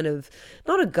 the kind of,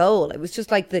 not a goal, it was just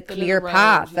like the clear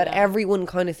path that everyone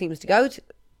kind of seems to go to,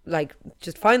 like,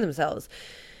 just find themselves.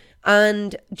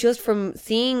 And just from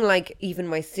seeing, like, even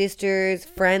my sisters,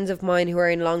 friends of mine who are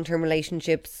in long-term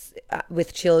relationships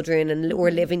with children and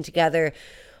or living together,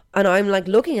 and I'm like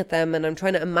looking at them and I'm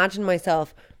trying to imagine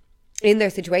myself in their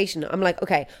situation. I'm like,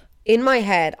 okay, in my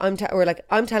head I'm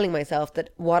telling myself that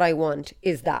what I want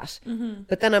is that,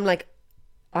 but then I'm like,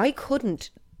 I couldn't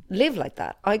live like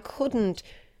that. I'm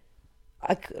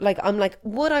like,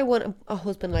 would I want a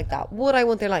husband like that? Would I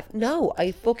want their life? No,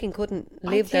 I fucking couldn't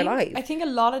live their life. I think a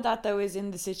lot of that, though, is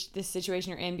in this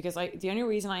situation you're in, because the only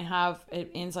reason I have an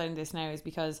insight in this now is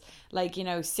because, like, you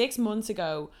know, 6 months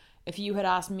ago, if you had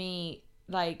asked me,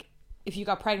 like, if you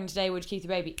got pregnant today, would you keep the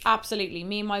baby? Absolutely.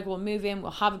 Me and Michael will move in,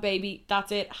 we'll have a baby, that's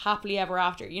it, happily ever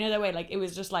after. You know that way, like it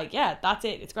was just like, yeah, that's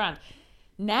it, it's grand.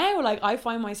 Now, like, I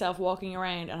find myself walking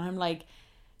around and I'm like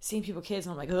seeing people kids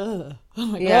and I'm like, ugh, oh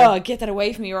my god, get that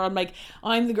away from me. Or I'm like,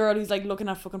 I'm the girl who's like looking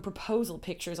at fucking proposal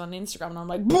pictures on Instagram and I'm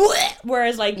like, bleh!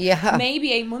 Whereas like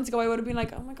maybe 8 months ago I would have been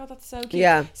like, oh my god, that's so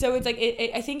cute. So it's like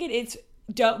I think it's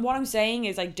what I'm saying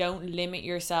is like, don't limit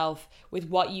yourself with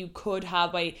what you could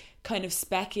have by kind of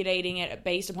speculating it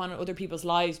based upon other people's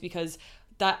lives, because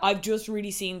that I've just really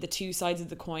seen the two sides of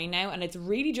the coin now, and it's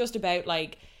really just about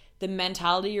like the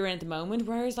mentality you're in at the moment,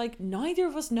 whereas like neither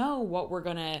of us know what we're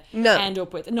gonna end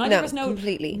up with. Neither of us know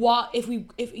completely what if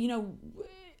you know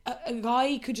a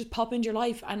guy could just pop into your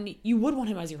life and you would want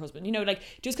him as your husband. You know, like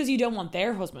just because you don't want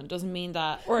their husband doesn't mean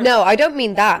that. Or no, I don't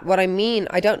mean that. What I mean,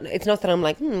 it's not that I'm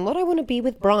like, what I want to be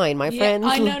with Brian, my friends.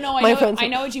 I know what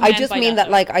you mean. I just mean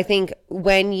that like, I think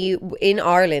when you, in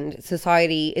Ireland,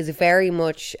 society is very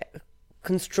much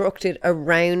constructed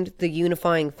around the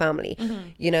unifying family.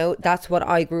 You know, that's what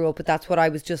I grew up with. That's what I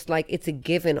was just like, it's a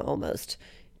given almost.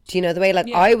 Do you know the way, like,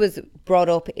 I was brought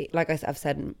up, like I've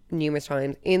said numerous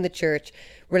times, in the church.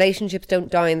 Relationships don't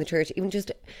die in the church.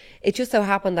 It just so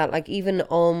happened that like even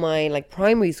all my like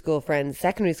primary school friends,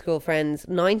 secondary school friends,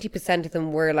 90% of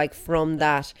them were like from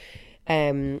that,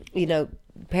 you know,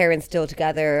 parents still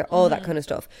together, all that kind of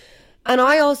stuff. And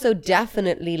I also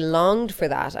definitely longed for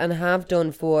that, and have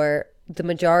done for the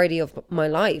majority of my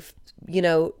life, you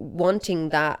know, wanting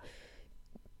that,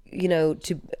 you know,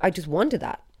 I just wanted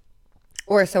that.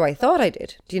 Or so I thought I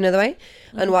did. Do you know the way?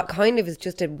 And what kind of is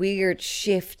just a weird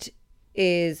shift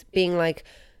is being like,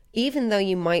 even though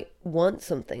you might want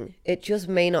something, it just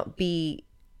may not be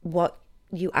what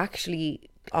you actually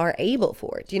are able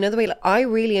for. Do you know the way? Like, I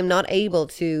really am not able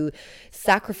to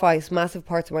sacrifice massive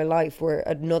parts of my life for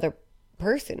another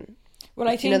person. Well,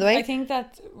 I think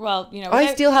that, well, you know,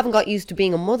 I still haven't got used to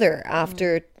being a mother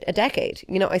after a decade.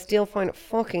 You know, I still find it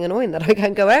fucking annoying that I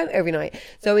can't go out every night.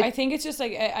 So I think it's just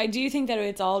like, I do think that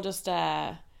it's all just,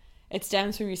 it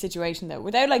stems from your situation though,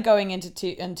 without like going into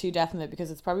too depth in it,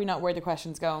 because it's probably not where the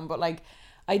question's going. But like,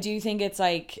 I do think it's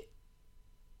like,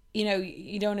 you know,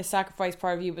 you don't want to sacrifice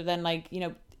part of you, but then like, you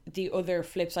know, the other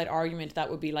flip side argument that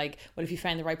would be like, well, if you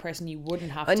found the right person, you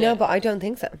wouldn't have to. I know, but I don't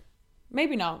think so.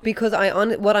 Maybe not. Because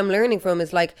what I'm learning from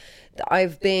is like,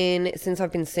 since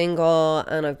I've been single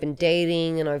and I've been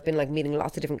dating and I've been like meeting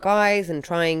lots of different guys and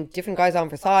trying different guys on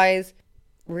for size.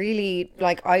 Really,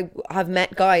 like I have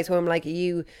met guys who I'm like,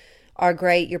 you are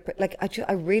great. You're like,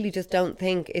 I really just don't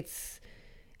think it's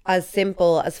as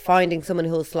simple as finding someone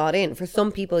who'll slot in. For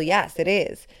some people, yes, it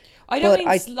is. I don't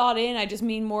mean slot in. I just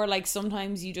mean more like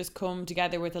sometimes you just come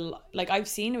together with like I've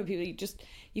seen it with people.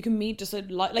 You can meet just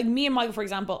like me and Michael, for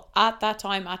example, at that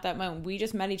time, at that moment, we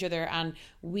just met each other and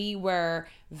we were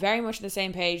very much on the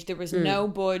same page. There was no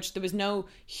budge. There was no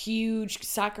huge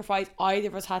sacrifice either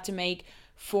of us had to make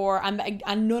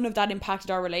and none of that impacted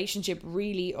our relationship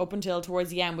really up until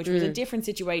towards the end, which was a different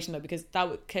situation though, because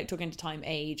that took into time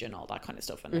age and all that kind of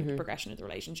stuff and like the progression of the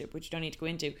relationship, which you don't need to go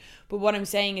into. But what I'm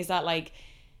saying is that like,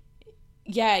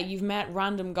 yeah, you've met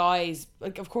random guys.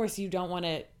 Like, of course, you don't want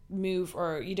to move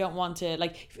or you don't want to,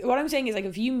 like, what I'm saying is like,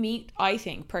 if you meet, I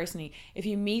think personally, if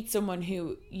you meet someone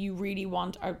who you really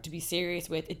want to be serious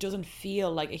with, it doesn't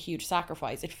feel like a huge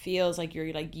sacrifice. It feels like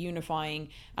you're like unifying,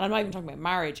 and I'm not even talking about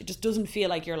marriage. It just doesn't feel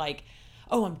like you're like,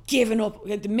 oh, I'm giving up.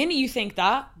 Like, the minute you think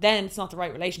that, then it's not the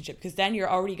right relationship, because then you're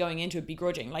already going into it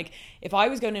begrudging. Like, if I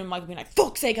was going in and Michael being like,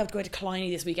 fuck's sake, I have to go to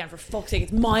Killiney this weekend, for fuck's sake,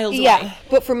 it's miles away. Yeah,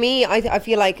 but for me, I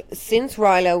feel like since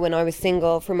Rilo, when I was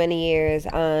single for many years,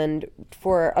 and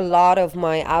for a lot of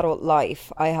my adult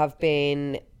life, I have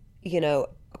been, you know,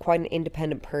 quite an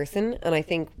independent person, and I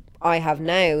think I have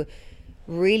now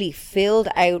really filled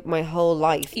out my whole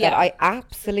life that I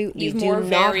absolutely do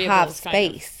not have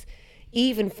space,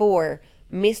 even for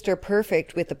Mr.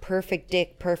 Perfect with the perfect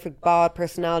dick, perfect bod,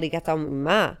 personality gets on with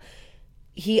ma.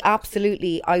 He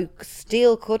absolutely, I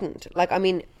still couldn't. Like, I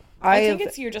mean, I think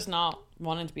it's you're just not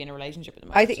wanting to be in a relationship at the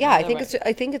moment.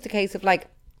 I think it's a case of like,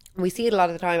 we see it a lot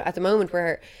of the time at the moment,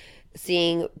 where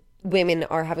seeing women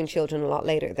are having children a lot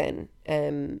later than,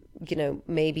 you know,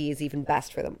 maybe is even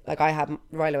best for them. Like, I have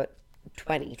Rilo at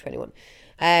 20, 21.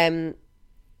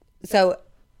 So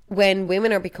when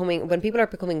people are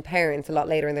becoming parents a lot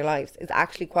later in their lives, it's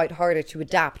actually quite harder to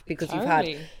adapt, because you've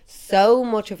had so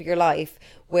much of your life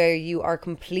where you are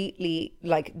completely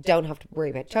like, don't have to worry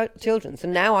about children. So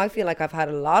now I feel like I've had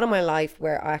a lot of my life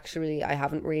where actually I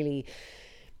haven't really,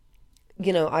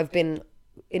 you know, I've been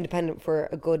independent for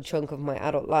a good chunk of my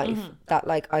adult life, that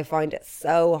like I find it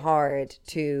so hard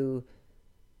to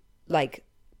like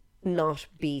not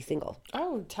be single.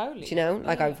 Oh, totally. Do you know?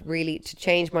 Like I've really to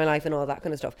change my life and all that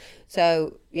kind of stuff.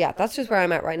 So yeah, that's just where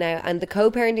I'm at right now. And the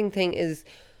co-parenting thing is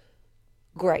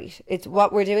great. It's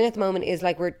what we're doing at the moment is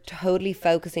like we're totally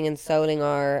focusing and souling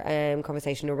our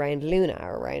conversation around Luna,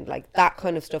 around like that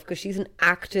kind of stuff, because she's an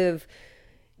active,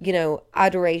 you know,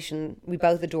 adoration. We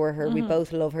both adore her. We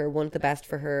both love her, want the best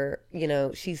for her. You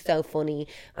know, she's so funny.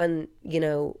 And, you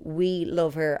know, we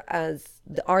love her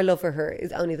our love for her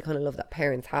is only the kind of love that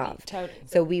parents have. Totally.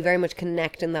 So we very much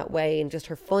connect in that way, and just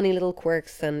her funny little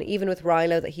quirks. And even with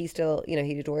Rilo, that he still, you know,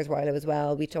 he adores Rilo as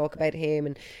well. We talk about him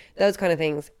and those kind of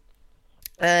things.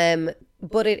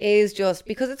 But it is just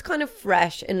because it's kind of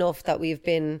fresh enough that we've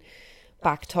been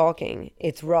back talking.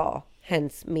 It's raw,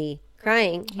 hence me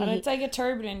crying. And it's like a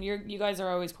turbulent. You guys are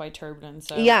always quite turbulent.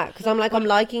 So yeah, because I'm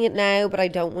liking it now, but I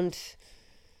don't want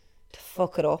to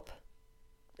fuck it up.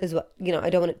 Is what, you know, I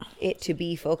don't want it to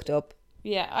be fucked up.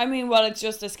 Yeah, I mean, well, it's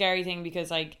just a scary thing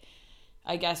because, like,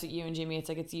 I guess with you and Jimmy, it's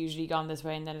like it's usually gone this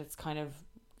way, and then it's kind of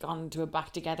gone to a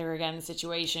back together again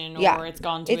situation, or it's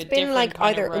gone to a different been like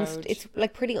kind either of road. it's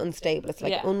like pretty unstable. It's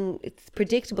like it's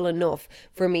predictable enough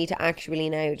for me to actually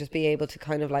now just be able to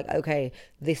kind of like, okay,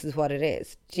 this is what it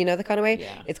is. Do you know the kind of way?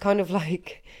 Yeah. It's kind of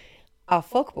like a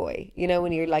fuckboy, you know,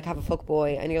 when you're like have a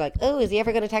fuckboy and you're like, oh, is he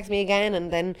ever going to text me again?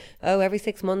 And then, oh, every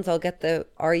 6 months I'll get the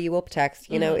 "Are you up?" text.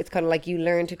 You know, it's kind of like you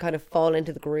learn to kind of fall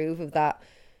into the groove of that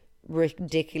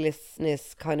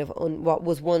ridiculousness, kind of what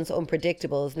was once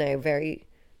unpredictable is now very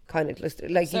kind of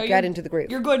like so you get into the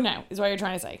groove. You're good now, is what you're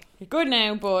trying to say. You're good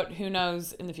now, but who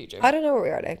knows in the future? I don't know where we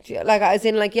are now. Like, as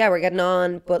in, like, yeah, we're getting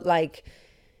on, but like,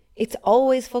 it's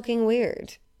always fucking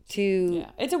weird to. Yeah,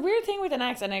 it's a weird thing with an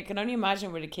ex, and I can only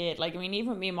imagine with a kid. Like, I mean,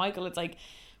 even with me and Michael, it's like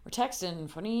we're texting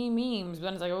funny memes, but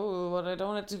then it's like, oh, well, I don't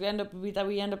want it to end up that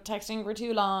we end up texting for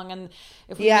too long, and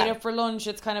if we meet up for lunch,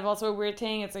 it's kind of also a weird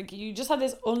thing. It's like you just have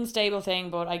this unstable thing,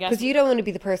 but I guess because you don't want to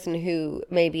be the person who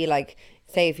maybe like,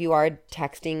 say if you are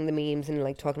texting the memes and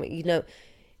like talking about, you know,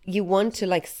 you want to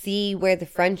like see where the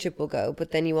friendship will go,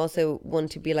 but then you also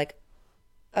want to be like,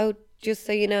 oh, just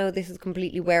so you know, this is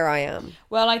completely where I am.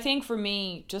 Well, I think for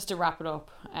me, just to wrap it up,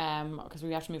 because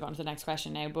we have to move on to the next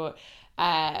question now, but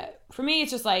for me,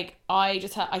 it's just like, I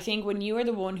think when you are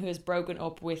the one who has broken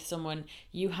up with someone,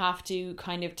 you have to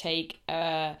kind of take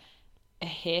a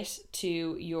hit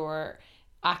to your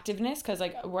activeness, because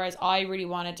like, whereas I really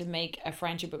wanted to make a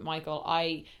friendship with Michael,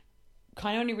 I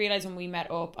kind of only realized when we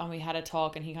met up and we had a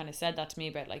talk and he kind of said that to me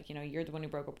about like, you know, you're the one who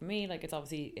broke up with me, like it's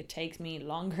obviously, it takes me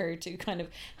longer to kind of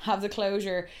have the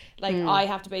closure, like I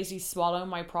have to basically swallow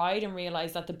my pride and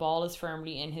realize that the ball is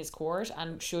firmly in his court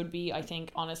and should be, I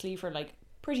think, honestly, for like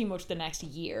pretty much the next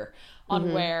year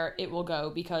on where it will go,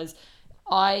 because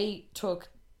I took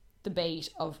the bait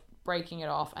of breaking it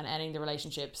off and ending the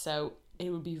relationship, so it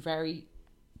would be very,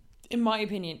 in my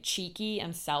opinion, cheeky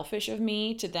and selfish of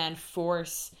me to then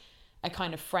force a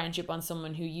kind of friendship on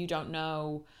someone who you don't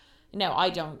know. No,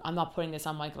 I'm not putting this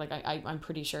on Michael. Like I'm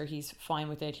pretty sure he's fine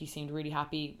with it. He seemed really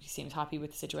happy. He seems happy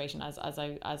with the situation as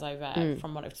I've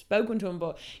from what I've spoken to him.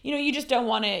 But you know, you just don't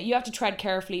want to. You have to tread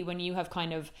carefully when you have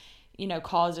kind of, you know,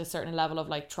 caused a certain level of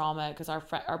like trauma, because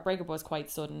our breakup was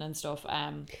quite sudden and stuff.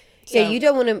 So, yeah, you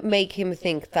don't want to make him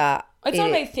think that. It's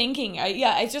not about thinking.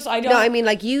 It's just I don't. No, I mean,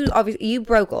 like you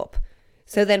broke up.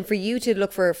 So then for you to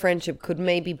look for a friendship could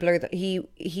maybe blur that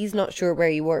he's not sure where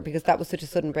you were because that was such a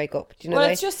sudden breakup. Do you know? Well,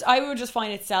 it's just, I would just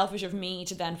find it selfish of me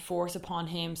to then force upon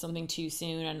him something too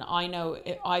soon. And I know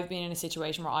I've been in a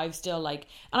situation where I've still like,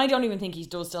 and I don't even think he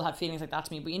does still have feelings like that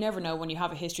to me, but you never know when you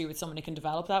have a history with someone, it can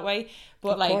develop that way.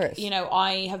 But like, of course, you know,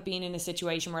 I have been in a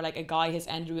situation where like a guy has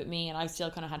ended with me and I've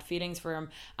still kind of had feelings for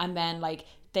him, and then like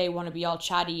they want to be all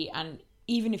chatty, and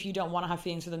even if you don't want to have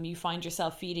feelings for them, you find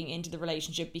yourself feeding into the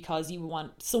relationship because you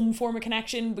want some form of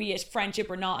connection, be it friendship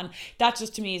or not, and that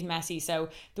just to me is messy. So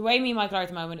the way me and Michael are at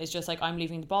the moment is just like, I'm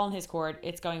leaving the ball in his court.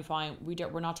 It's going fine.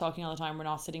 We're not talking all the time. We're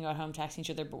not sitting at home texting each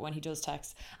other, but when he does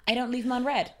text, I don't leave him on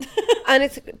red. And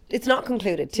it's not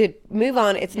concluded. To move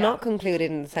on, it's not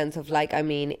concluded in the sense of like, I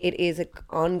mean, it is an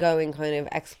ongoing kind of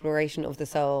exploration of the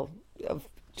soul, of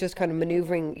just kind of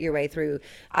maneuvering your way through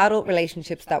adult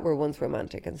relationships that were once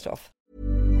romantic and stuff.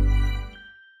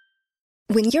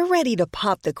 When you're ready to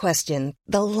pop the question,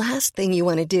 the last thing you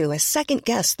want to do is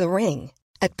second-guess the ring.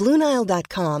 At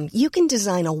BlueNile.com, you can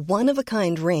design a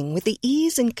one-of-a-kind ring with the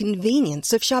ease and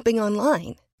convenience of shopping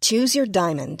online. Choose your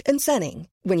diamond and setting.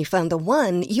 When you find the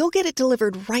one, you'll get it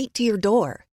delivered right to your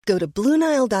door. Go to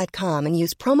BlueNile.com and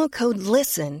use promo code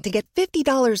LISTEN to get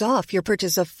 $50 off your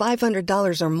purchase of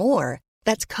 $500 or more.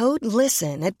 That's code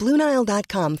LISTEN at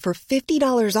BlueNile.com for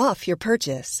 $50 off your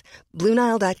purchase.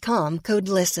 BlueNile.com, code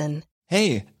LISTEN.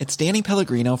 Hey, it's Danny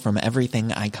Pellegrino from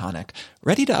Everything Iconic.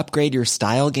 Ready to upgrade your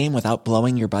style game without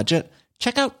blowing your budget?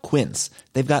 Check out Quince.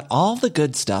 They've got all the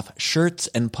good stuff, shirts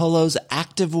and polos,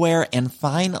 activewear, and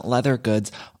fine leather goods,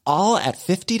 all at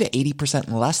 50 to 80%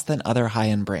 less than other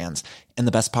high-end brands. And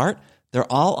the best part?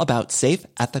 They're all about safe,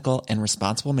 ethical, and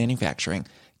responsible manufacturing.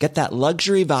 Get that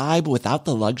luxury vibe without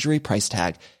the luxury price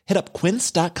tag. Hit up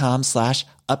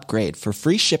quince.com/upgrade for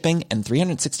free shipping and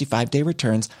 365-day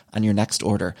returns on your next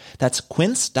order. That's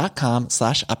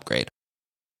quince.com/upgrade.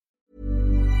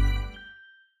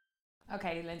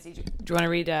 Okay, Lindsay, do you want to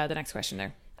read the next question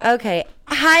there? Okay.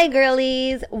 Hi,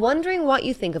 girlies. Wondering what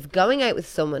you think of going out with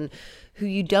someone who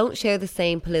you don't share the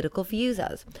same political views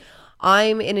as.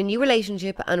 I'm in a new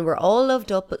relationship and we're all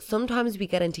loved up, but sometimes we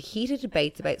get into heated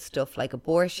debates about stuff like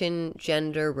abortion,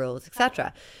 gender roles,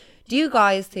 etc. Do you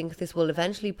guys think this will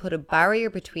eventually put a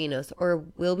barrier between us, or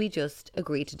will we just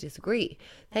agree to disagree?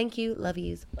 Thank you, love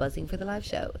yous, buzzing for the live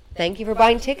show. Thank you for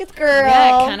buying tickets, girl.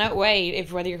 Yeah, cannot wait,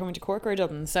 if whether you're coming to Cork or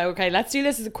Dublin. So, okay, let's do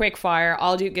this as a quick fire.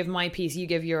 I'll give my piece, you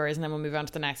give yours, and then we'll move on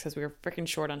to the next, because we were freaking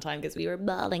short on time because we were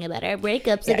bawling about our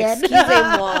breakups again.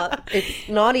 Excusez-moi. It's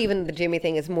not even the Jimmy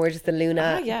thing, it's more just the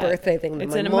Luna birthday thing.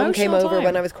 It's my an mum came emotional over time.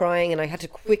 when I was crying and I had to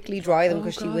quickly dry them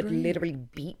because she God, would really? literally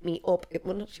beat me up.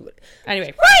 She would.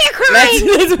 Anyway, Why are you crying?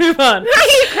 let's move on. Why are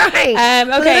you crying?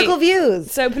 Okay. Political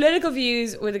views. So political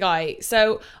views with a guy.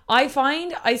 So I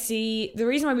see the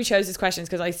reason why we chose this question is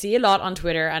because I see a lot on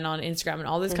Twitter and on Instagram and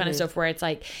all this kind of stuff where it's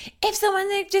like, if someone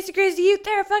disagrees with you,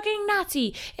 they're a fucking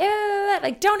Nazi.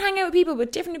 Like, don't hang out with people with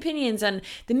different opinions. And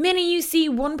the minute you see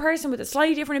one person with a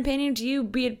slightly different opinion to you,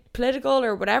 be it political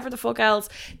or whatever the fuck else,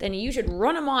 then you should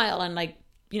run a mile and, like,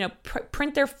 you know,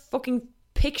 print their fucking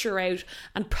picture out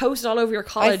and post it all over your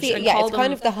college. And call it's them,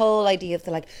 kind of the whole idea of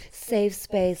the like safe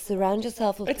space, surround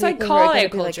yourself with it's people like who are call gonna out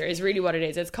be like- culture is really what it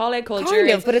is. It's call out culture. Kind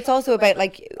of, but it's also about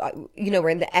like, you know, we're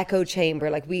in the echo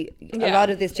chamber. Like a lot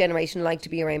of this generation like to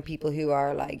be around people who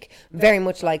are like very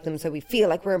much like them. So we feel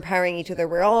like we're empowering each other.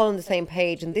 We're all on the same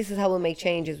page, and this is how we'll make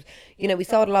changes. You know, we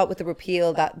saw it a lot with the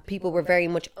repeal that people were very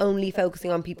much only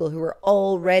focusing on people who were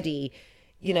already,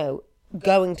 you know,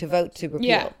 going to vote to repeal.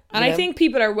 Yeah, and I think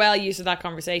people are well used to that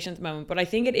conversation at the moment, but I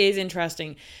think it is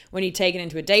interesting when you take it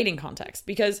into a dating context,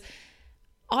 because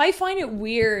I find it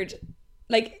weird.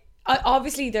 Like,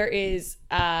 obviously there is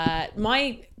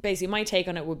my take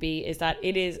on it would be is that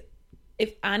it is,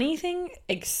 if anything,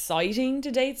 exciting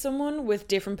to date someone with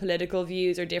different political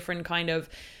views or different kind of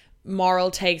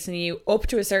moral takes than you, up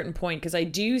to a certain point, because I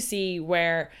do see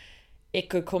where it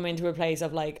could come into a place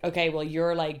of like, okay, well,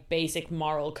 your like basic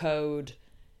moral code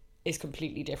is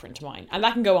completely different to mine, and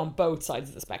that can go on both sides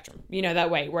of the spectrum, you know, that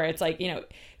way where it's like, you know,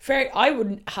 I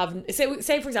wouldn't have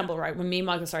say for example, right, when me and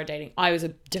Michael started dating, I was a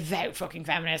devout fucking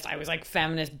feminist. I was like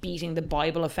feminist, beating the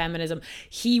Bible of feminism.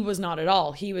 He was not at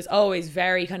all. He was always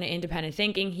very kind of independent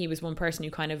thinking. He was one person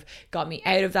who kind of got me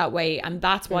out of that way, and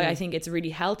that's why I think it's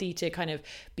really healthy to kind of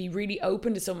be really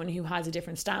open to someone who has a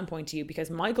different standpoint to you, because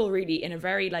Michael really, in a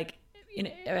very like in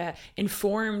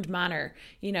informed manner,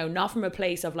 you know, not from a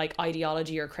place of like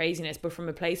ideology or craziness, but from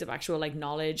a place of actual like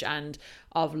knowledge and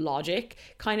of logic,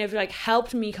 kind of like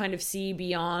helped me kind of see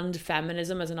beyond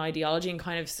feminism as an ideology and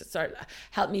kind of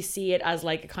helped me see it as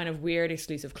like a kind of weird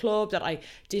exclusive club that I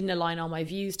didn't align all my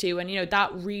views to, and you know,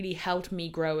 that really helped me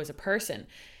grow as a person.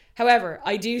 However,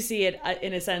 I do see it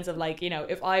in a sense of like, you know,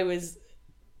 if I was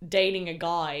dating a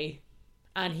guy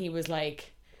and he was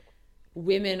like,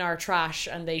 women are trash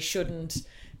and they shouldn't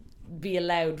be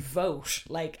allowed vote,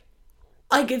 like,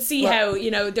 I could see how, you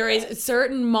know, there is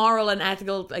certain moral and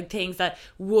ethical like things that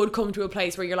would come to a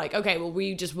place where you're like, okay, well,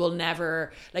 we just will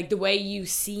never, like, the way you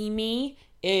see me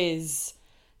is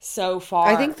so far.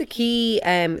 I think the key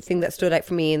thing that stood out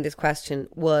for me in this question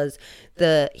was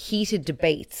the heated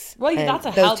debates. Well, that's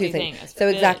a those healthy two things. thing. So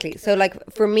exactly. So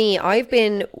like for me, I've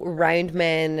been around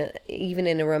men, even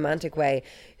in a romantic way,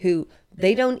 who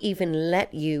they don't even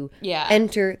let you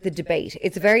enter the debate.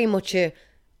 It's very much a,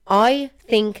 I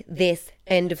think this,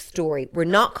 end of story. We're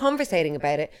not conversating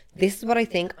about it. This is what I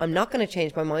think. I'm not going to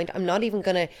change my mind. I'm not even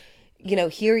going to, you know,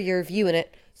 hear your view in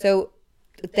it. So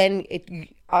then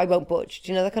I won't budge.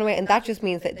 Do you know, that kind of way? And that just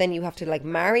means that then you have to like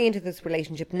marry into this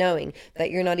relationship knowing that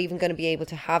you're not even going to be able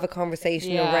to have a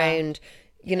conversation around,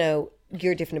 you know,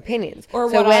 your different opinions.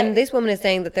 Or so when this woman is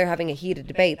saying that they're having a heated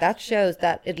debate, that shows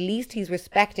that at least he's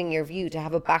respecting your view to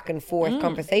have a back and forth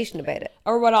conversation about it.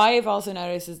 Or what I've also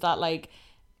noticed is that, like,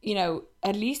 you know,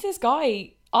 at least this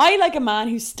guy, I like a man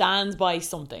who stands by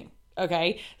something.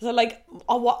 Okay, so like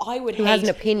what I would Who hate, has an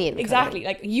opinion, exactly,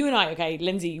 like you and I, okay,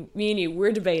 Lindsay, me and you,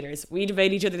 we're debaters, we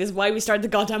debate each other. This is why we started the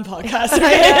goddamn podcast.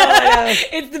 Right?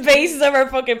 It's the basis of our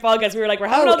fucking podcast. We were like, we're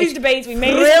having all these debates, we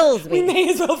may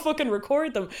as well fucking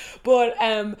record them. But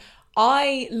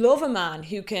I love a man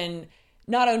who can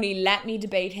not only let me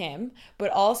debate him,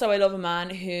 but also I love a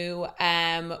man who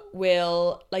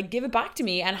will like give it back to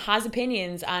me and has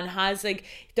opinions and has like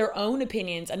their own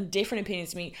opinions and different opinions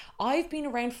to me. I've been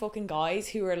around fucking guys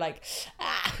who are like,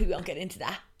 we won't get into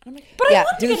that. And I'm like, but I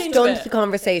want to get into it. Stunt the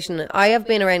conversation. I have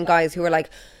been around guys who are like,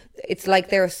 it's like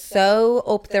they're so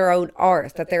up their own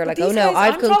arse that they're like, oh no,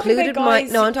 I've concluded my...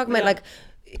 No, I'm talking about like...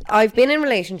 I've been in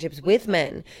relationships with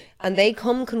men and they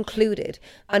come concluded,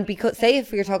 and because, say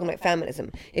if you're talking about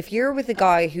feminism, if you're with a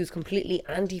guy who's completely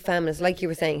anti-feminist, like you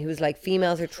were saying, who's like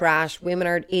females are trash, women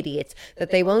are idiots,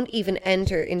 that they won't even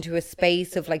enter into a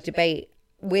space of like debate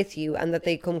with you, and that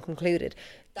they come concluded,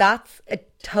 that's a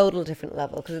total different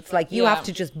level, because it's like you have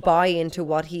to just buy into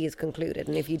what he has concluded,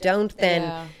 and if you don't,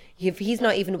 then if he's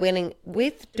not even willing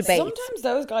with debate. Sometimes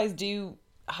those guys do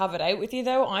have it out with you,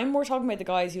 though. I'm more talking about the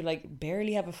guys who like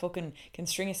barely have a fucking can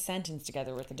string a sentence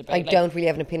together with the debate. I don't really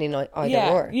have an opinion either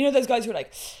or. You know those guys who are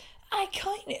like, I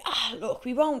kind of look,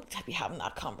 we won't be having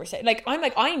that conversation. Like I'm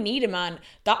like, I need a man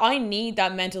I need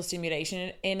that mental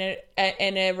stimulation in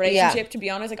a relationship. To be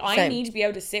honest, like I need to be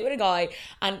able to sit with a guy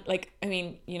and like, I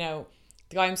mean, you know,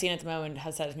 the guy I'm seeing at the moment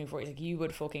has said it to me before. He's like, you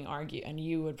would fucking argue, and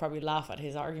you would probably laugh at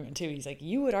his argument too. He's like,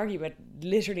 you would argue about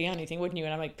literally anything, wouldn't you?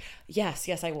 And I'm like, yes,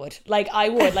 I would. Like, I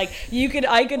would. Like,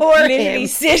 I could literally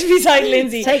sit beside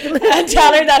Lindsay and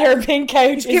tell her that her pink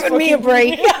couch is giving me a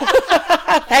break.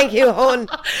 Thank you, hon.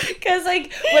 Because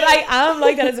like, but I am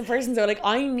like that as a person. So like,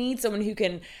 I need someone who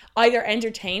can either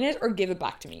entertain it or give it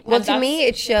back to me. Well, to me,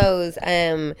 it shows,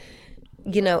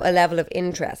 you know, a level of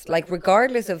interest. Like,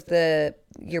 regardless of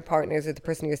your partner's or the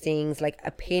person you're seeing's like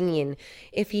opinion,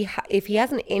 if he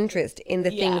has an interest in the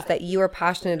things that you are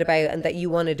passionate about and that you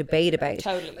want to debate about,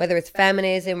 whether it's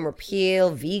feminism,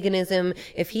 repeal, veganism,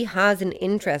 if he has an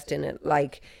interest in it,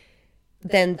 like,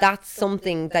 then that's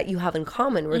something that you have in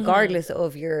common, regardless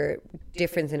of your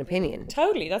difference in opinion.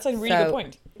 Totally, that's a really good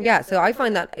point. Yeah, so I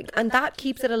find that, and that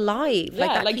keeps it alive.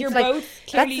 Yeah, like you're both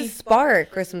clearly... That's a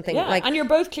spark or something. Yeah, like, and you're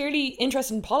both clearly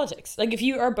interested in politics. Like if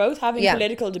you are both having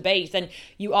political debate, then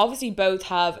you obviously both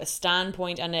have a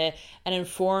standpoint and an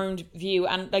informed view.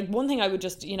 And like one thing I would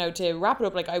just, you know, to wrap it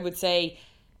up, like I would say,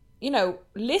 you know,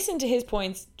 listen to his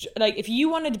points. Like if you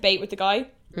want to debate with the guy,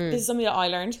 this is something that I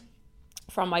learned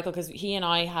from Michael, because he and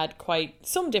I had quite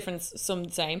some difference, some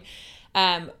the same.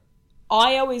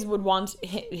 I always would want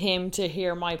him to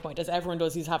hear my point, as everyone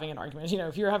does who's having an argument. You know,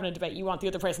 if you're having a debate, you want the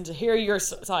other person to hear your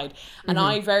side. And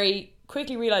I very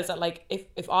quickly realized that, like,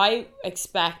 if I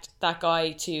expect that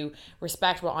guy to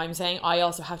respect what I'm saying, I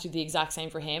also have to do the exact same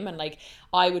for him. And like,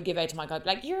 I would give out to my guy,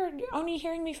 like, you're only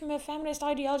hearing me from a feminist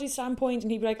ideology standpoint,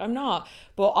 and he'd be like, I'm not.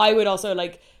 But I would also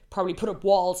like probably put up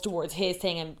walls towards his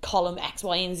thing and call him X,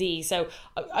 Y, and Z. So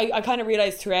I kind of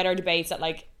realized throughout our debates that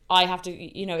like, I have to,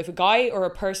 you know, if a guy or a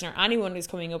person or anyone is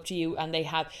coming up to you and they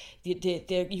have, you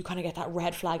kind of get that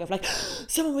red flag of like,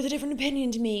 someone with a different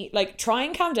opinion to me, like try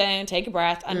and calm down, take a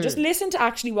breath and just listen to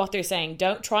actually what they're saying.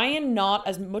 Don't try and not,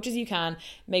 as much as you can,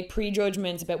 make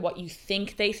prejudgments about what you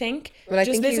think they think. Well,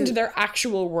 just listen to their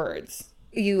actual words.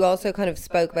 You also kind of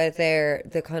spoke about there,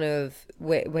 the kind of,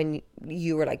 when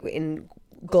you were like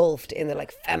engulfed in the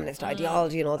like feminist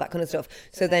ideology and all that kind of stuff.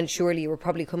 So then surely you were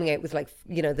probably coming out with like,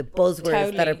 you know, the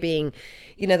buzzwords that are being,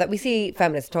 you know, that we see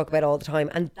feminists talk about all the time,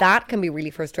 and that can be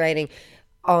really frustrating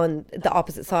on the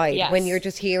opposite side. When you're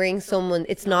just hearing someone,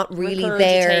 it's not really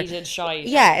their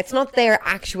it's not their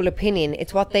actual opinion,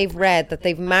 it's what they've read that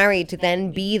they've married to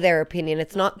then be their opinion.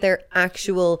 It's not their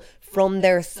actual from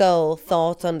their soul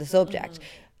thoughts on the subject.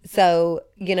 So,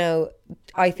 you know,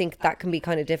 I think that can be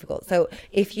kind of difficult. So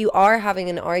if you are having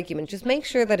an argument, just make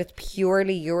sure that it's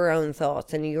purely your own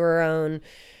thoughts and your own,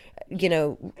 you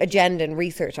know, agenda and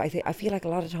research. I feel like a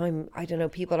lot of time, I don't know,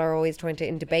 people are always trying to,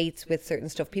 in debates with certain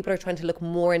stuff, people are trying to look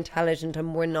more intelligent and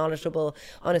more knowledgeable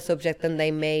on a subject than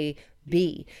they may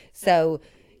be. So,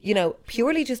 you know,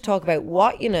 purely just talk about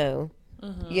what you know.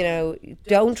 You know,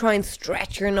 don't try and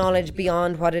stretch your knowledge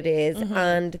beyond what it is,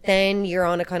 and then you're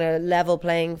on a kind of level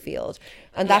playing field.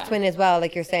 And that's when, as well,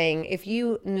 like you're saying, if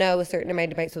you know a certain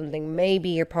amount about something, maybe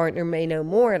your partner may know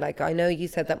more. Like I know you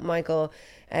said that Michael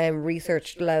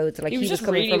researched loads. Like he was just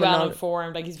coming really from well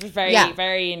informed. Like he's very,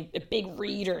 very a big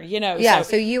reader, you know. Yeah,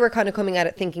 so you were kind of coming at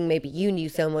it thinking maybe you knew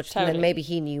so much, and then maybe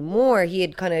he knew more. He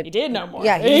did know more.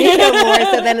 Yeah, he did know more.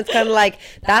 So then it's kind of like,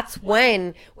 that's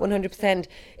when 100%,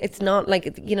 it's not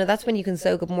like, you know, that's when you can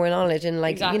soak up more knowledge and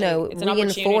like, you know,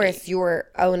 reinforce your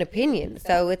own opinion.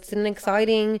 So it's an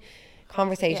exciting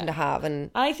conversation to have.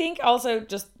 And I think also,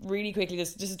 just really quickly,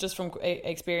 this is just from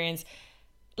experience,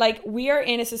 like we are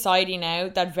in a society now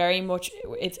that very much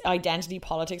it's identity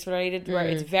politics related, where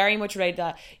it's very much related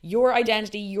that your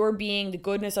identity, your being, the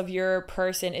goodness of your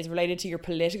person is related to your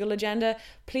political agenda.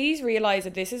 Please realize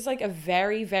that this is like a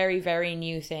very, very, very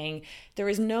new thing. There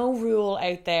is no rule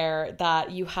out there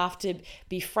that you have to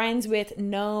be friends with.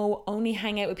 No, only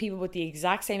hang out with people with the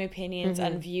exact same opinions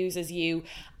and views as you.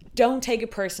 Don't take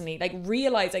it personally. Like,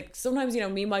 realize, like, sometimes, you know,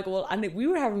 me and Michael, and we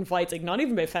were having fights, like, not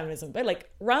even about feminism, but like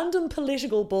random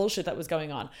political bullshit that was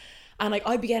going on. And like,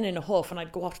 I'd be getting in a huff and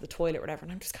I'd go off to the toilet or whatever.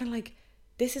 And I'm just kind of like,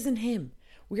 this isn't him.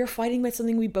 We are fighting about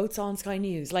something we both saw on Sky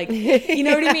News. Like, you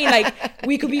know what I mean? Like,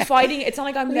 we could be fighting. It's not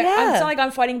like it's not like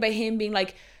I'm fighting by him being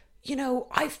like, you know,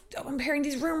 I'm hearing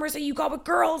these rumors that you got with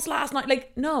girls last night.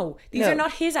 Like, no, these are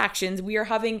not his actions. We are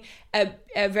having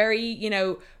a very, you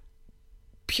know,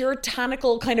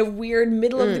 puritanical kind of weird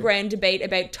middle of the ground debate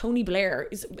about Tony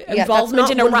Blair's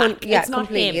involvement in Iraq. It's not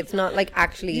him. It's not like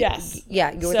actually your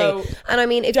so thing. And I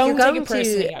mean, if don't you're take it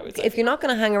personally, I would say. if you're not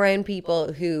going to hang around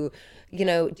people who, you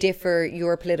know, differ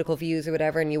your political views or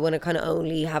whatever, and you want to kind of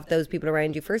only have those people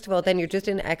around you, first of all, then you're just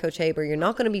in an echo chamber. You're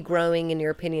not going to be growing in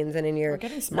your opinions and in your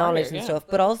knowledge and stuff.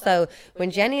 But also, when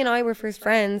Jenny and I were first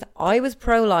friends, I was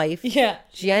pro-life. Yeah.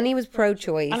 Jenny was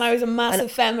pro-choice. And I was a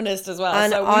massive feminist as well.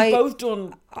 And so we both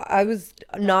done... I was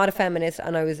not a feminist,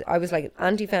 and I was like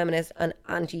anti-feminist and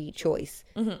anti-choice.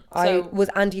 I was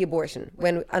anti-abortion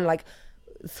and like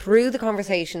through the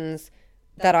conversations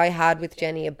that I had with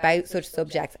Jenny about such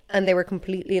subjects, and they were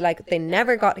completely like, they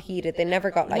never got heated, they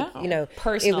never got like, you know,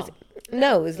 personal.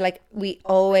 It was like we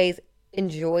always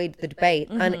enjoyed the debate,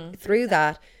 and through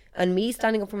that, and me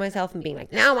standing up for myself and being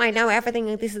like, no, I know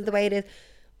everything, this is the way it is,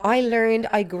 I learned,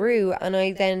 I grew, and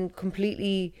I then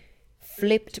completely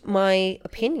flipped my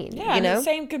opinion. Yeah, you know, and the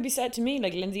same could be said to me.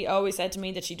 Like Lindsay always said to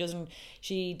me that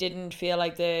she didn't feel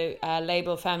like the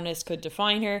label feminist could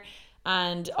define her.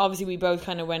 And obviously we both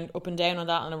kind of went up and down on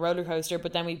that on a roller coaster,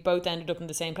 but then we both ended up in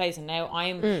the same place, and now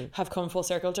have come full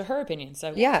circle to her opinion.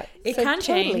 So yeah, it can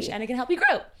change, and it can help you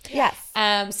grow. Yes.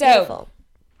 So beautiful.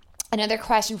 Another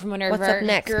question from one of What's our up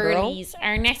next, girlies.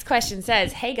 Our next question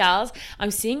says, "Hey gals,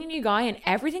 I'm seeing a new guy and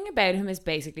everything about him is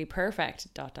basically perfect. ...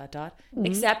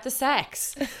 Except the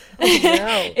sex.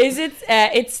 No. Is it?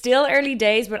 It's still early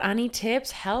days, but any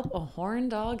tips help a horn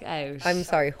dog out?" I'm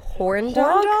sorry, horn Horn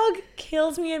dog? dog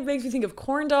kills me. It makes me think of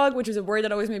corn dog, which is a word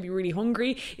that always made me really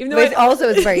hungry. Even though Which also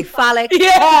is very phallic.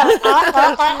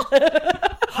 yeah,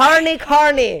 Horny,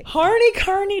 corny. horny,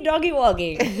 carny, doggy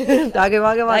woggy, Doggy,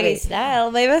 woggy, doggy woggy.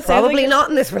 style. Maybe it sounds Probably like not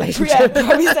in this Yeah, relationship.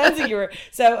 probably sounds like you were.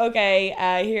 So,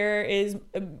 okay, here is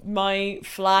my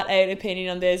flat out opinion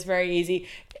on this. Very easy.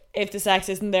 If the sex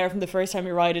isn't there from the first time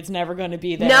you ride, it's never going to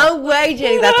be there. No way,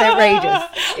 Jenny, that's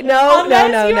outrageous. No.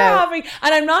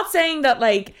 And I'm not saying that,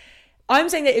 like, I'm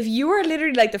saying that if you are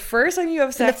literally, like, the first time you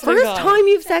have sex The first time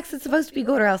you have sex, it's supposed to be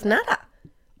good or else nada.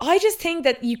 I just think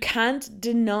that you can't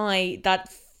deny that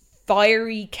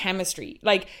fiery chemistry.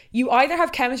 Like, you either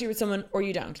have chemistry with someone or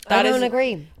you don't. I don't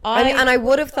agree. And I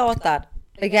would have thought that,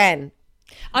 again.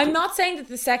 I'm not saying that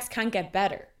the sex can't get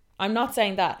better. I'm not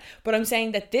saying that. But I'm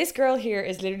saying that this girl here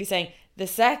is literally saying the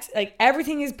sex, like,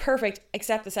 everything is perfect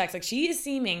except the sex. Like, she is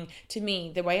seeming to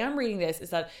me, the way I'm reading this, is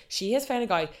that she has found a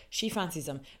guy, she fancies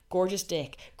him, gorgeous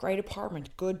dick, great apartment,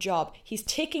 good job. He's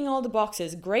ticking all the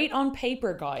boxes, great on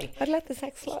paper guy. I'd let the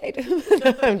sex slide.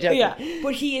 I'm joking. Yeah,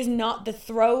 but he is not, the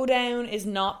throwdown is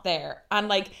not there. And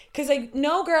like, because like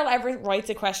no girl ever writes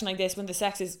a question like this when the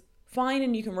sex is fine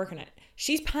and you can work on it.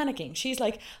 She's panicking. She's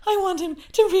like, I want him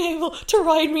to be able to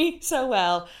ride me so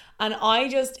well. And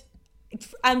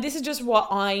and this is just what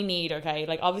I need, okay?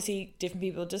 Like, obviously, different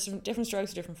people, different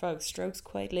strokes for different folks. Strokes,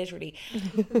 quite literally.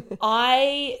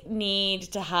 I need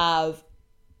to have,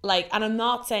 like, and I'm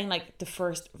not saying, like,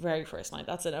 the very first night.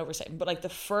 That's an overstatement. But, like, the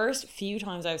first few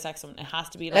times I have sex with someone, it has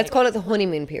to be, like... Let's call it the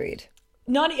honeymoon period.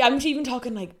 I'm even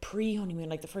talking, like, pre-honeymoon.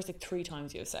 Like, the first, like, 3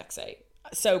 times you have sex, say.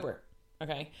 Sober,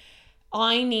 okay?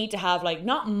 I need to have, like,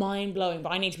 not mind-blowing,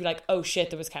 but I need to be like, oh shit,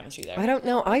 there was chemistry there. I don't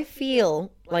know. I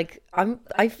feel like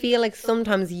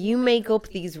sometimes you make up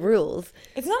these rules.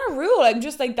 It's not a rule. I'm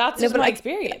just like, that's just my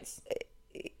experience.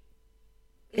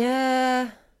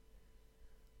 Yeah.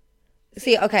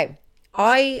 See, okay.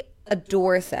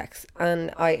 adore sex,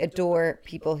 and I adore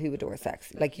people who adore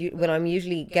sex. Like when I'm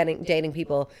usually dating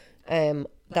people,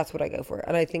 that's what I go for,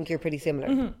 and I think you're pretty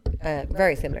similar,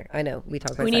 very similar. I know we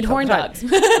talk about. We sex need all horn the time. dogs.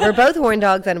 We're both horn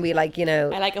dogs, and we like, I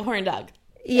like a horn dog.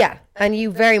 Yeah, and you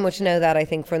very much know that. I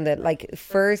think from the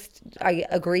first, I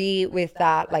agree with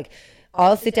that. Like,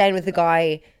 I'll sit down with the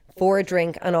guy for a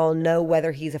drink, and I'll know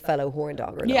whether he's a fellow horn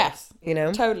dog or not. Yes, you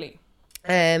know, totally.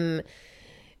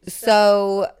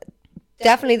 So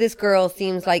definitely this girl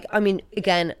seems like, I mean,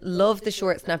 again, love the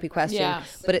short, snappy question,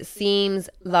 Yes. but it seems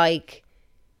like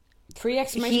 3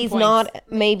 exclamation he's points. not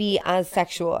maybe as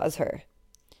sexual as her.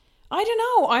 I don't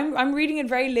know. I'm reading it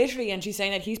very literally, and she's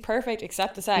saying that he's perfect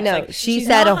except the sex. No, Like, she she's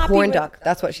said a not happy horn with- dog.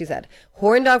 That's what she said.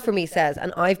 Horn dog for me says,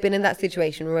 and I've been in that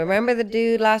situation. Remember the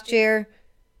dude last year?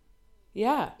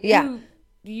 Yeah. Yeah.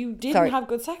 You didn't Sorry. have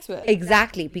good sex with.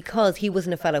 Exactly, because he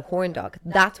wasn't a fellow horn dog.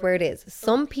 That's where it is.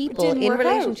 Some people didn't in work out.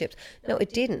 relationships, no,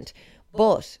 it didn't.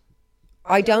 But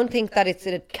I don't think that it's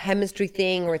a chemistry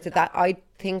thing, or it's that. I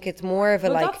think it's more of a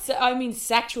Well, like. that's, I mean,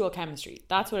 sexual chemistry.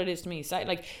 That's what it is to me.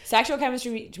 Like, sexual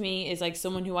chemistry to me is like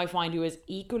someone who I find who is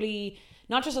equally,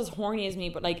 not just as horny as me,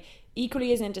 but like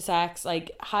equally as into sex.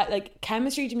 Like, like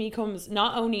chemistry to me comes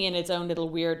not only in its own little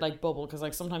weird like bubble, because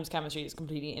like sometimes chemistry is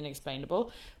completely inexplainable,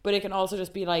 but it can also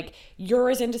just be like, you're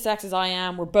as into sex as I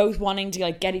am. We're both wanting to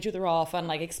like get each other off and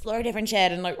like explore different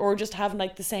shit, and like, or just having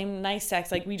like the same nice sex.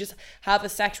 Like, we just have a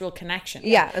sexual connection.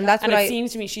 Yeah, and that's and what it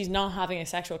seems to me she's not having a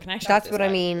sexual connection. That's with this what I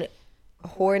guy. mean.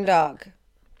 Horn dog,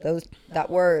 that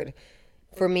word.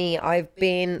 For me, I've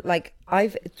been like,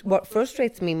 what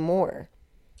frustrates me more,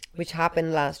 which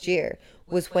happened last year,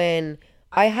 was when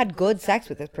I had good sex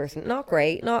with this person. Not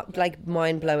great, not like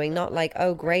mind blowing, not like,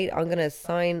 oh great, I'm gonna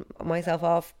sign myself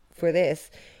off for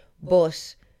this,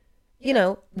 but you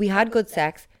know, we had good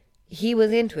sex. He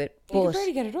was into it, You but could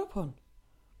barely get it up, hon.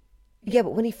 yeah,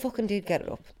 but when he fucking did get it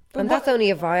up, and that's only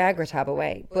a Viagra tab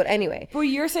away. But anyway. But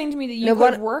you're saying to me that you No, could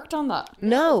what- have worked on that.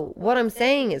 No, what I'm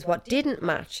saying is what didn't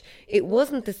match. It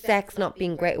wasn't the sex not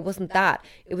being great. It wasn't that.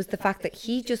 It was the fact that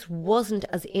he just wasn't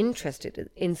as interested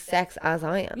in sex as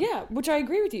I am. Yeah, which I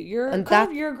agree with you. You're And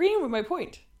you're agreeing with my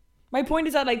point. My point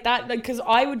is that like that, like, because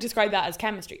I would describe that as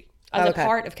chemistry, as Okay. a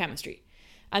part of chemistry,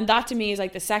 and that to me is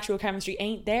like the sexual chemistry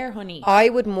ain't there, honey. I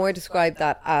would more describe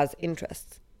that as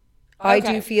interests. I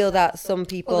Okay. do feel that some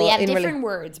people we have in different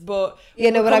words, but you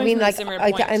know we're what I coming mean, from a like, similar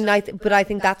point. but I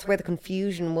think that's where the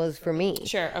confusion was for me.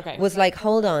 Sure, okay. Was like,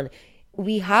 hold on,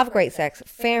 we have great sex,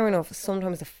 fair enough.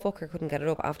 Sometimes the fucker couldn't get it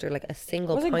up after like a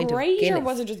single Was it pint of great or Guinness.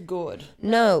 was it just good?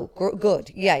 No,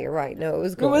 good. Yeah, you're right. No, it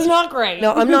was good. It was not great.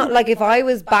 No, I'm not like, if I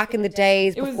was back in the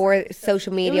days was- before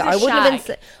social media, was a I wouldn't have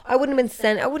been. shag. I wouldn't have been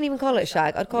sent. I wouldn't even call it a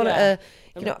shag. I'd call Yeah. it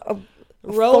a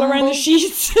Roll around fumble. the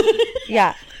sheets.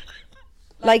 Yeah.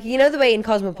 Like, you know the way in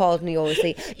Cosmopolitan you always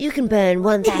say, you can burn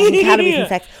 1,000 calories in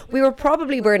sex. We were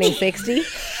probably burning 60.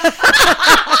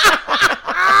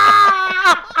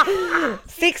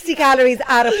 60 calories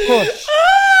at a push.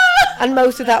 And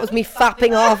most of that was me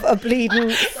fapping off a bleeding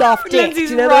soft dick. Lindsay's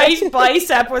Do you know the right way?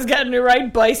 bicep was getting a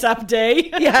right bicep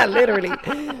day. Yeah, literally.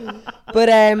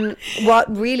 But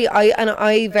what really,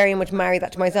 I very much marry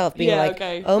that to myself, being Yeah, like,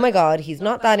 okay. oh my God, he's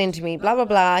not that into me, blah, blah,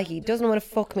 blah. He doesn't want to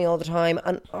fuck me all the time.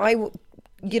 And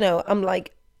I'm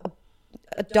like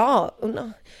a dog.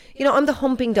 You know, I'm the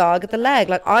humping dog at the leg.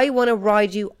 Like, I want to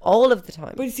ride you all of the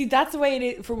time. But see, that's the way it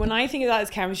is. For when I think of that as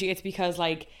chemistry, it's because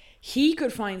like he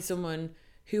could find someone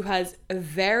who has a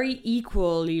very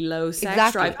equally low sex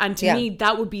Exactly, drive, and to yeah. me,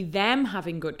 that would be them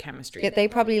having good chemistry. Yeah, they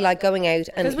probably like going out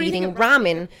and 'Cause when you eating think of-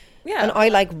 ramen. Yeah. And I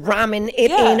like ramming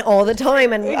it Yeah. in all the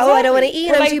time. And, oh, I don't want to eat,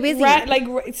 But, I'm like, too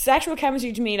busy. Sexual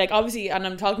chemistry to me, like, obviously, and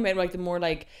I'm talking about like the more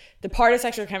like the part of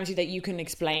sexual chemistry that you can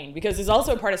explain, because there's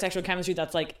also a part of sexual chemistry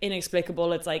that's like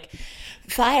inexplicable. It's like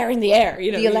fire in the air,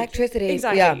 you know, The electricity,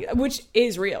 exactly, yeah. which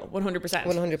is real, 100%.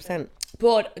 100%.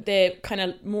 But the kind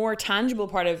of more tangible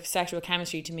part of sexual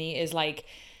chemistry to me is like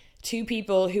two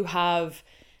people who have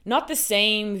not the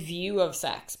same view of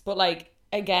sex, but like,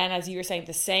 again, as you were saying,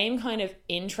 the same kind of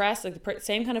interest, like the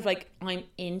same kind of like, I'm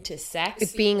into sex.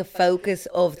 It's being a focus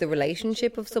of the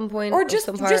relationship of some point. Or of just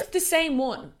some part. just the same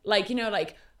one. Like,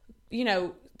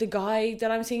 the guy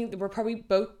that I'm seeing, we're probably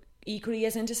both equally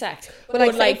as into sex. But,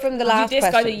 like, say from the last this guy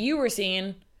question. that you were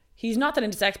seeing, he's not that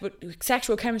into sex, but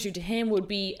sexual chemistry to him would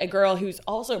be a girl who's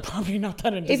also probably not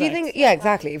that into If sex. you think, yeah,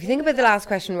 exactly. If you think about the last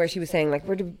question where she was saying, like,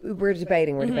 we're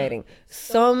debating, Mm-hmm. debating.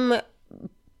 Some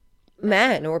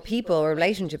men or people or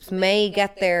relationships may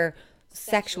get their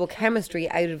sexual chemistry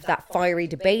out of that fiery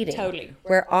debating. Totally.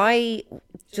 Where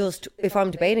if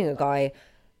I'm debating a guy,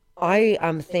 I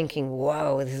am thinking,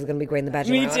 whoa, this is going to be great in the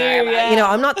bedroom. Me too, yeah. You know,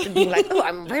 I'm not being like, oh,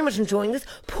 I'm very much enjoying this.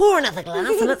 Pour another glass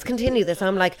and let's continue this.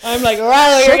 I'm like,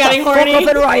 wow, you're getting horny. Up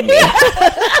and ride me.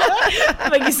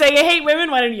 Like you say you hate women,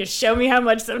 why don't you show me how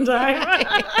much sometime?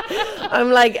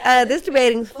 I'm like, this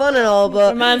debating's fun and all,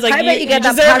 but The man's like, how about you get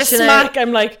that deserve a passion smack. out?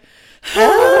 I'm like,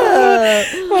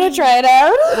 want to try it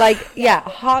out? Like, yeah,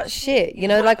 hot shit. You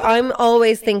know, like I'm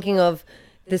always thinking of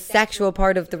the sexual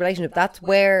part of the relationship. That's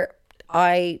where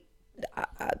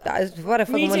that is what I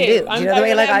fucking Me want to do. too. Do you know the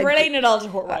way? Like I'm relating it all to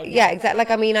horse riding. yeah, exactly.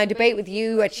 Like I mean, I debate with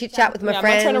you. I chit chat with my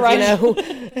friends. I'm not trying to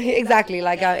ride. Exactly.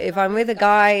 Like if I'm with a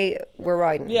guy, we're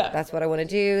riding. Yeah. That's what I want to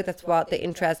do. That's what the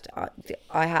interest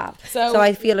I have. So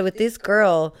I feel with this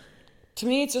girl, to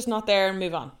me, it's just not there and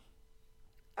move on.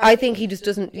 I think he just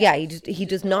doesn't. Yeah, he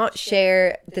does not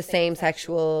share the same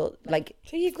sexual like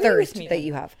So you agree thirst with me that then?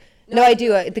 you have. No, I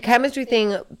do. The chemistry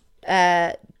thing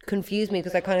confused me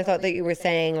because I kind of thought that you were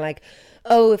saying like,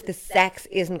 oh, if the sex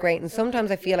isn't great, and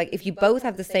sometimes I feel like if you both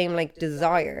have the same like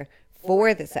desire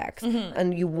for the sex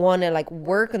and you want to like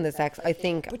work on the sex, I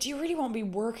think. But do you really want to be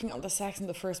working on the sex in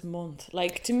the first month?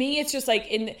 Like, to me, it's just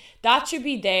like that should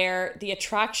be there. The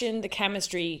attraction, the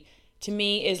chemistry, to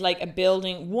me, is like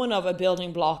one of a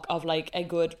building block of like a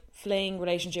good fling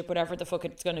relationship, whatever the fuck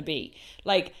it's going to be.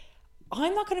 Like,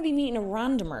 I'm not going to be meeting a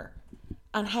randomer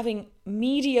and having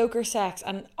mediocre sex,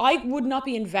 and I would not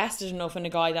be invested enough in a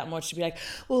guy that much to be like,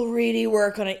 we'll really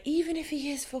work on it, even if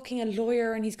he is fucking a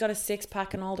lawyer and he's got a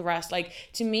six-pack and all the rest. Like,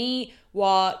 to me,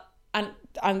 and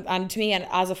to me, and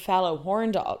as a fellow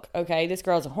horn dog, okay, this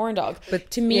girl's a horn dog,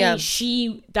 but to me,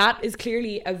 that is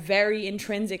clearly a very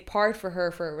intrinsic part for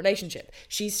her for a relationship.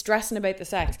 She's stressing about the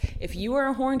sex. If you are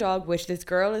a horn dog, which this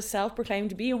girl is self-proclaimed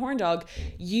to be a horn dog,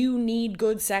 you need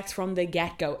good sex from the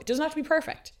get-go. It doesn't have to be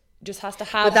perfect. It just has to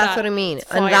have. But that's what I mean,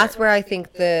 fire. and that's where I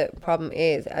think the problem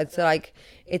is. It's like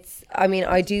I mean,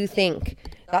 I do think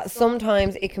that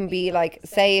sometimes it can be like,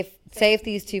 say if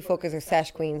these two fuckers are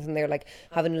sesh queens and they're like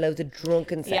having loads of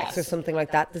drunken sex or something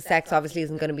like that, the sex obviously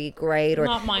isn't going to be great,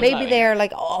 or maybe they're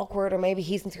like awkward, or maybe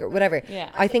he's insecure, whatever.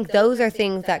 I think those are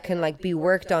things that can like be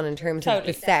worked on in terms of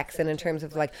the sex, and in terms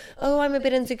of like, oh, I'm a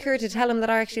bit insecure to tell him that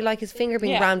I actually like his finger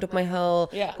being rammed up my hole,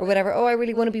 or whatever. Oh, I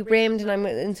really want to be rimmed, and I'm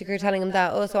insecure telling him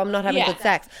that. Oh, so I'm not having good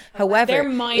sex. However,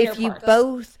 if you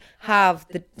both have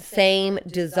the same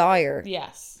desire,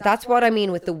 that's what I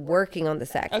mean with the working on the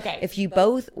sex. If you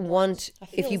both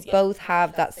both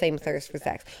have that same thirst for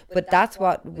sex. But that's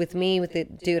what, with me, with the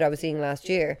dude I was seeing last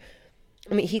year,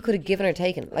 I mean, he could have given or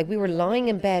taken. Like, we were lying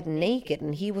in bed naked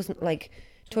and he wasn't like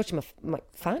touching my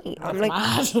fanny. I'm like,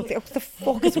 what the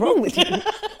fuck is wrong with you?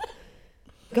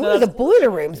 Go to the boiler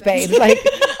rooms, babe. Like,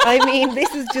 I mean,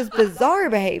 this is just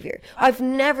bizarre behavior. I've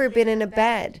never been in a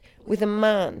bed with a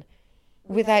man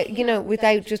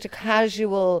without just a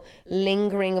casual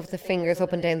lingering of the fingers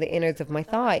up and down the innards of my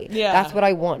thigh. That's what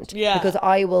I want. Because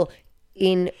I will,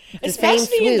 in the especially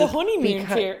same swoop, in the honeymoon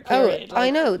period.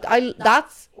 I know.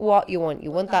 That's what you want.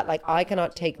 You want that, like, I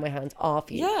cannot take my hands off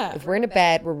you. If we're in a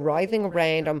bed, we're writhing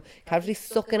around, I'm casually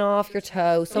sucking off your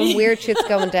toe, some weird shit's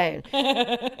going down.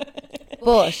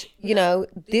 But, you know,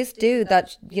 this dude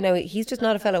that, you know, he's just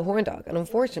not a fellow horn dog. And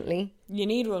unfortunately, you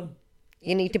need one.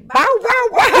 You need to bow, wow,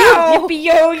 wow.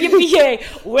 Yippee-yo, yippee-yay.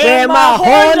 Where my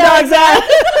horn dogs at?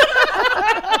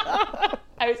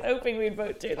 I was hoping we'd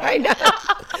both do that. I know.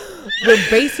 We're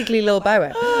basically Lil Bow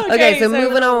Wow. Okay, so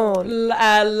moving on.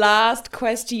 Last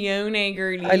questione,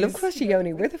 girlies. I love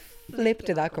questione. Where the flip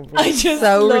did that come from? I just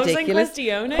so love ridiculous. saying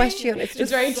questione. Question. It's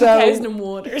just very so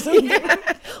 2001 or something.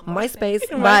 MySpace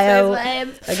bio.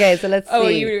 Okay, so let's see. Oh,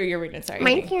 you're reading it. Sorry.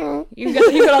 Thank you. You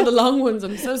got all the long ones.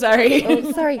 I'm so sorry.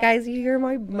 Oh, sorry, guys. You hear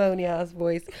my moany ass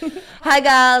voice. Hi,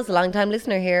 guys. Long time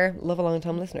listener here. Love a long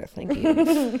time listener. Thank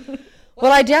you.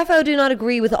 Well, I defo do not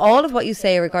agree with all of what you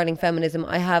say regarding feminism.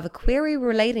 I have a query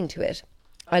relating to it.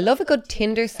 I love a good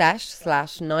Tinder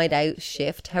sesh/night out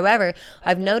shift. However,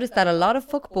 I've noticed that a lot of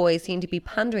fuckboys seem to be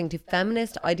pandering to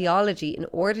feminist ideology in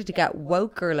order to get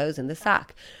woke girlos in the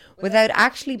sack, without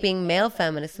actually being male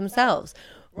feminists themselves.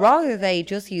 Rather, they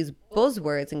just use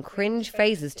buzzwords and cringe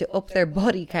phrases to up their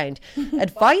body count.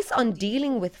 Advice on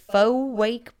dealing with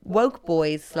faux woke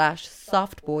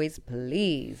boys/soft boys,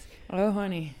 please. Oh,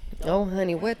 honey. Oh,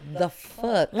 honey, what the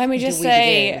fuck? Let me just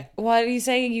say, what are you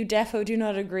saying? You defo do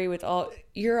not agree with all.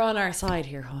 You're on our side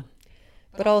here, hon.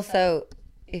 But also,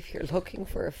 if you're looking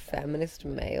for a feminist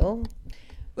male.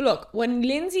 Look, when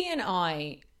Lindsay and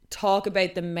I talk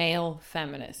about the male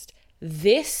feminist,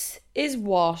 this is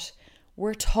what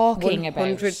we're talking 100%.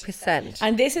 about. 100%.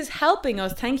 And this is helping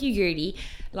us. Thank you, Gertie,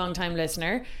 long-time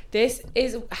listener. This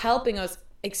is helping us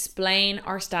explain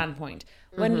our standpoint.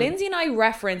 When Lindsay and I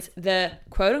reference the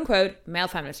quote-unquote male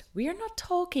feminist, we are not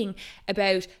talking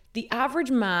about the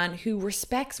average man who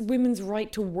respects women's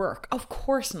right to work. Of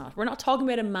course not. We're not talking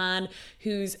about a man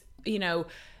who's, you know,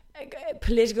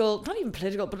 political, not even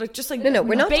political, but like just like No,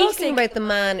 we're not basic. talking about the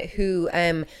man who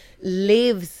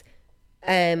lives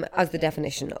as the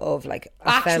definition of like a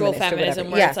Actual feminist feminism, or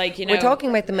whatever. where it's like, you know, we're talking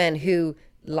about the men who,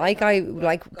 like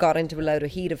got into a load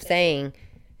of heat of saying,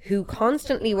 who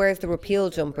constantly wears the repeal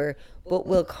jumper, but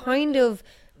will kind of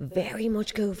very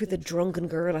much go for the drunken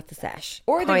girl at the sesh.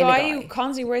 or the kind of guy who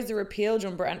constantly wears the repeal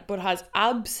jumper but has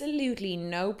absolutely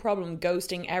no problem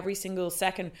ghosting every single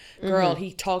second girl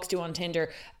he talks to on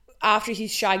Tinder after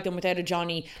he's shagged them without a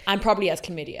Johnny and probably has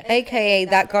chlamydia. AKA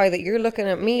that guy that you're looking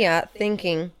at me at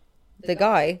thinking the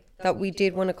guy that we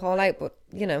did want to call out, but,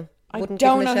 you know, wouldn't give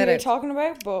Don't him a know who shout you're out. talking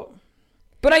about,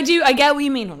 but I do. I get what you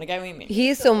mean, hon. I get what you mean. He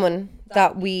is someone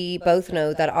that we both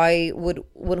know that I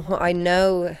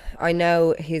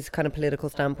know his kind of political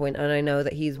standpoint, and I know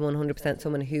that he's 100%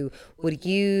 someone who would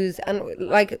use, and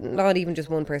like not even just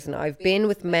one person, I've been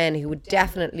with men who would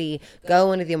definitely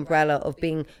go under the umbrella of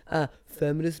being a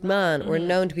feminist man or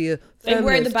known to be a They feminist.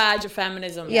 wear the badge of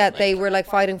feminism. Yeah, like, they were like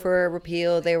fighting for a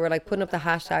repeal. They were like putting up the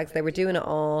hashtags. They were doing it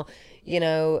all, you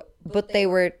know. But they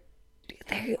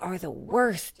are the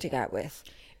worst to get with.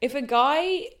 if a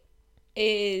guy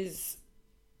is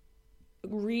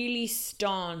really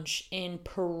staunch in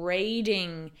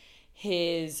parading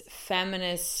his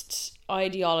feminist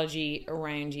ideology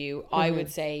around you, I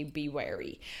would say be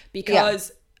wary.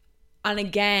 Because, and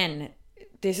again,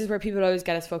 this is where people always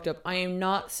get us fucked up. I am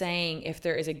not saying if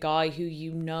there is a guy who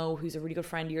you know who's a really good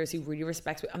friend of yours who really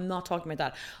respects you. I'm not talking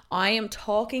about that. I am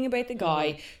talking about the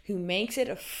guy who makes it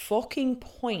a fucking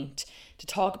point to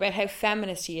talk about how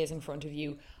feminist he is in front of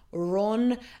you.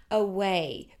 Run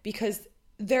away. Because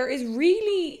there is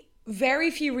really very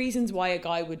few reasons why a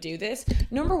guy would do this.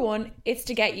 Number one, it's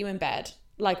to get you in bed.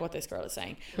 Like what this girl is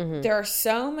saying. There are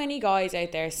so many guys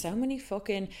out there, so many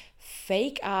fucking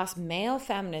fake ass male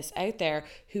feminists out there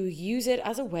who use it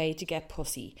as a way to get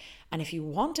pussy. And if you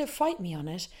want to fight me on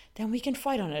it, then we can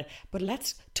fight on it. But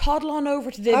let's toddle on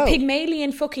over to the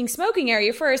Pygmalion fucking smoking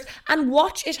area first and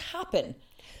watch it happen.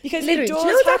 Because Literally, it do does you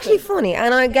know what's happen. actually funny?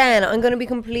 And again, I'm going to be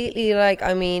completely like,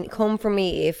 I mean, come for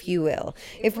me if you will.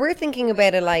 If we're thinking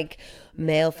about it like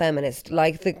male feminist,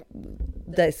 like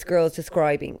this girl's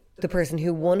describing, the person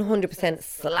who 100%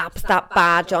 slaps that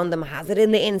badge on them, has it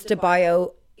in the Insta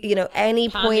bio, you know, any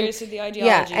Panders point. to the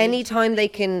ideology. Yeah, anytime they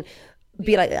can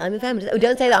be like, I'm a feminist. Oh,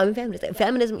 don't say that, I'm a feminist.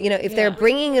 Feminism, you know, if they're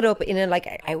bringing it up in a like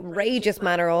outrageous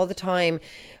manner all the time,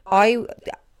 a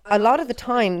lot of the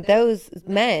time, those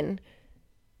men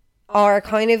are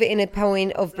kind of in a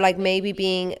point of like maybe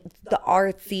being the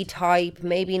artsy type,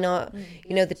 maybe not,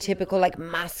 you know, the typical like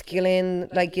masculine,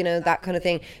 like, you know, that kind of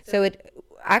thing. So it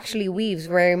actually weaves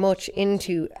very much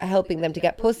into helping them to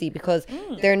get pussy because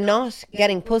they're not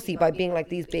getting pussy by being like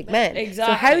these big men.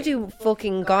 Exactly. So how do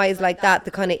fucking guys like that, the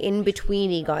kind of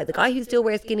in-betweeny guy, the guy who still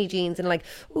wears skinny jeans and like,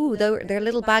 ooh, they're a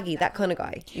little baggy, that kind of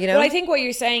guy, you know? But I think what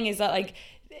you're saying is that like,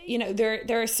 you know,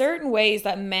 there are certain ways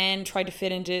that men try to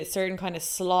fit into certain kind of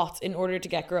slots in order to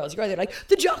get girls. You're either like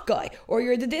the jock guy or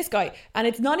you're the this guy. And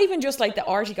it's not even just like the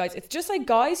arty guys. It's just like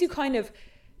guys who kind of,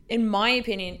 in my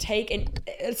opinion,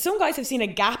 some guys have seen a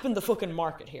gap in the fucking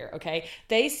market here, okay?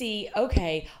 They see,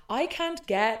 okay, I can't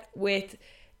get with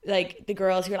like the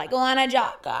girls who are like, oh, I'm a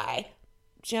jock guy.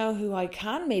 Do you know who I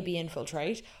can maybe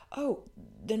infiltrate? Oh,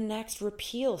 the next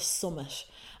repeal summit.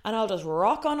 And I'll just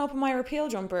rock on up in my repeal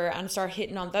jumper and start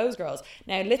hitting on those girls.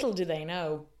 Now, little do they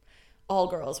know, all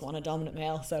girls want a dominant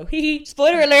male. So,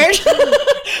 spoiler alert.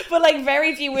 But like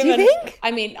very few women. Do you think?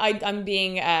 I mean, I'm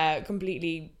being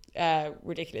completely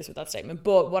ridiculous with that statement.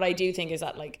 But what I do think is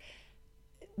that like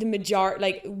the majority,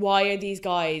 like why are these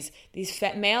guys, these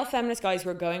male feminist guys who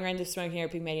are going around the smoking area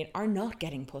Pygmalion are not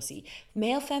getting pussy.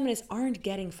 Male feminists aren't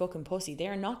getting fucking pussy. They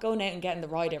are not going out and getting the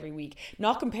ride every week.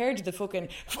 Not compared to the fucking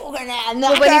But when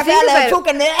you think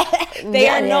about it, they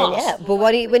are not. Yeah. But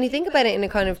when you think about it in a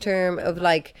kind of term of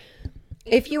like,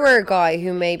 if you were a guy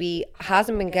who maybe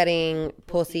hasn't been getting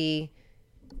pussy,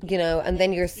 you know, and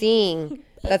then you're seeing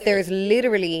that there's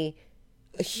literally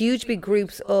huge big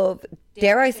groups of,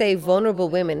 dare I say, vulnerable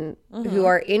women who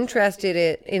are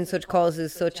interested in such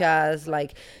causes such as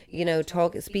like, you know,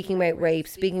 speaking about rape,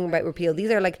 speaking about repeal.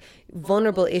 These are like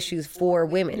vulnerable issues for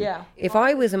women. Yeah. If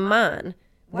I was a man,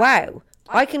 wow,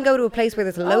 I can go to a place where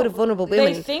there's a load of vulnerable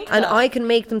women think and that. I can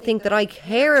make them think that I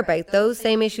care about those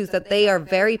same issues that they are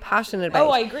very passionate about.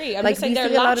 Oh, I agree. I'm Like, just saying we they're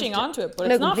see a lot of latching onto it, but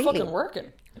No, it's not completely. fucking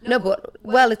working. No, but,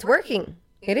 well, it's working.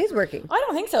 It is working. I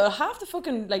don't think so. Half the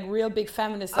fucking like real big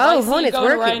feminists that Oh, I see hon, it's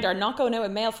going working. around are not going out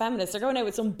with male feminists. They're going out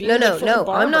with some No, bearded fucking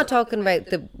barber. I'm not talking about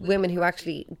the women who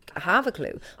actually have a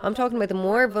clue. I'm talking about the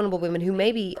more vulnerable women who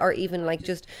maybe are even like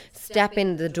just step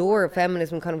in the door of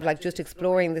feminism, kind of like just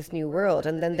exploring this new world,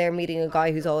 and then they're meeting a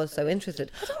guy who's also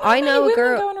interested. I know a women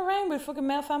girl. going around with fucking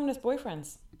male feminist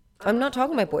boyfriends. I'm not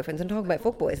talking about boyfriends. I'm talking about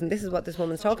fuckboys, and this is what this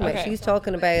woman's talking about. Okay. She's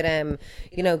talking about,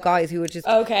 guys who are just.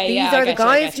 Okay, these yeah, I are the get you,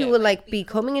 I guys get who you. will like be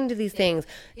coming into these things,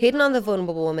 hitting on the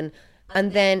vulnerable woman,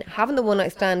 and then having the one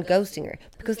night stand, ghosting her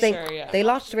because they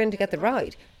lodged her in to get the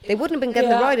ride. They wouldn't have been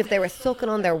getting the ride if they were sucking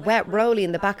on their wet rolly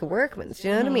in the back of Workman's. Do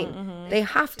you know what I mean? They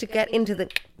have to get into the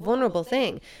vulnerable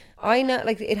thing. I know,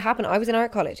 like it happened. I was in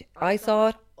art college. I saw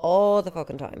it all the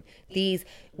fucking time. These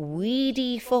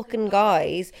weedy fucking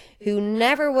guys who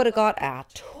never would have got a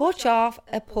touch off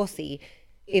a pussy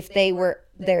if they were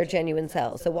their genuine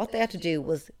selves. So what they had to do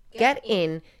was get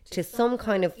in to some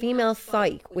kind of female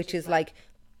psyche, which is like,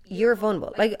 you're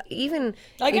vulnerable. Like even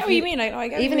I get what you mean. I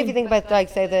get what even you if you mean. think about like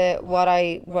say what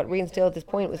reinstilled this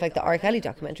point was like the R. Kelly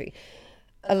documentary.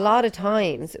 A lot of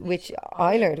times, which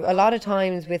I learned, a lot of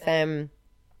times with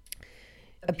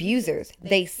abusers,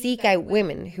 they seek out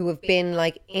women who have been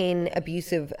like in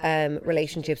abusive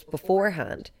relationships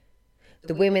beforehand.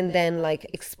 The women then like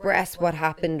express what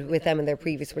happened with them in their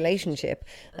previous relationship,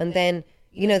 and then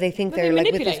they think they're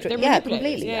like with this,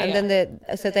 completely. Yeah, and then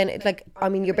then it's like, I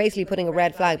mean, you're basically putting a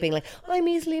red flag, being like, I'm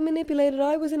easily manipulated.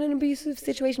 I was in an abusive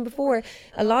situation before.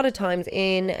 A lot of times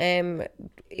in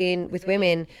with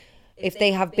women, if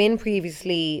they have been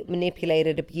previously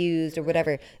manipulated, abused, or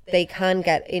whatever, they can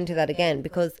get into that again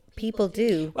because people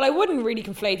do. Well, I wouldn't really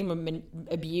conflate them with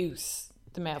abuse,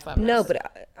 the male feminists. No,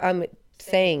 but I'm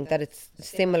saying that it's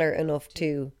similar enough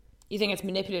to. You think it's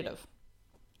manipulative?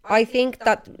 I think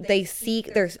that they seek.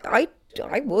 I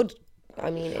would. I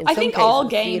mean, in I some think cases, all see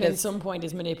game it in as- some point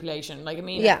is manipulation. Like, I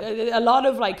mean, Yeah. a lot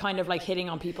of like kind of like hitting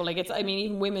on people. Like,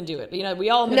 even women do it. We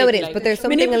all No, it manipulate. is, but there's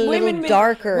something a little women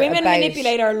darker Women about-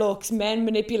 manipulate our looks. Men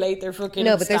manipulate their fucking.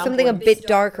 No, but there's something a standpoints. bit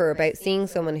darker about seeing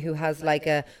someone who has like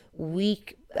a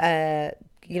weak,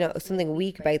 something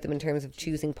weak about them in terms of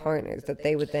choosing partners that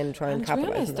they would then try and And to be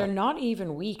capitalize honest, on they're that. not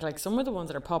even weak. Like some of the ones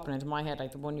that are popping into my head,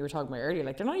 like the one you were talking about earlier,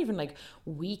 like they're not even like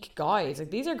weak guys. Like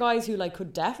these are guys who like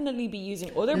could definitely be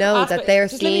using other. No, that aspects. they're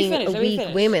Just let me seeing finish, a let me weak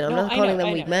finish. women. I'm No, not I calling know, them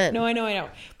I weak know. men. No, I know.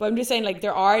 But I'm just saying, like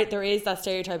there is that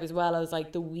stereotype as well as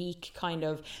like the weak kind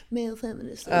of male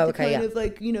feminist. Like, Oh, the okay, kind yeah. of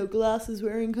like glasses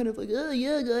wearing, kind of like, oh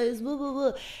yeah, guys, blah blah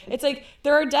blah. It's like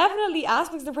there are definitely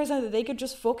aspects of the personality that they could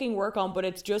just fucking work on, but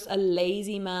it's just a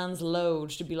lazy man's load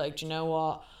to be like, do you know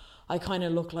what? I kind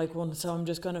of look like one, so I'm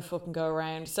just gonna fucking go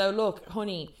around. So look,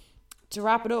 honey, to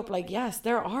wrap it up, like, yes,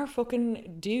 there are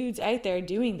fucking dudes out there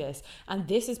doing this, and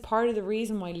this is part of the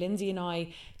reason why Lindsay and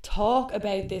I talk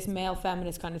about this male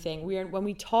feminist kind of thing. When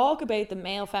we talk about the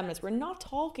male feminist, we're not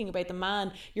talking about the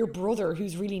man, your brother,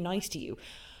 who's really nice to you.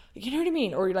 You know what I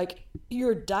mean? Or like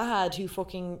your dad who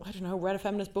fucking, I don't know, read a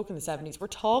feminist book in the 70s. We're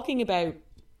talking about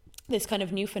this kind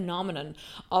of new phenomenon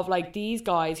of like these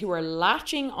guys who are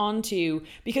latching onto,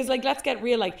 because like, let's get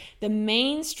real, like the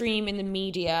mainstream in the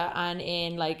media and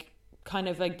in like kind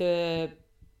of like the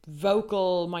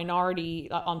vocal minority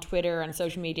on Twitter and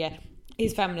social media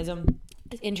is feminism.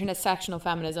 It's intersectional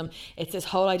feminism. It's this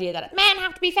whole idea that men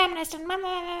have to be feminist and blah,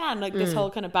 blah, blah, and like this whole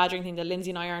kind of badgering thing that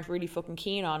Lindsay and I aren't really fucking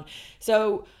keen on.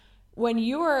 So when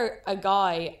you're a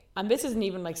guy, and this isn't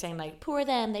even like saying like poor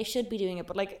them, they should be doing it,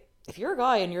 but like if you're a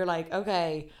guy and you're like,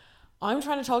 okay, I'm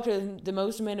trying to talk to the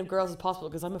most amount of girls as possible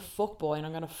because I'm a fuckboy and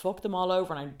I'm going to fuck them all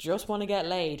over and I just want to get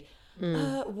laid.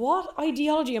 What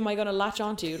ideology am I going to latch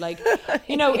onto? Like,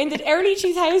 in the early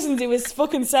 2000s, it was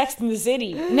fucking Sex in the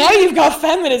City. Now you've got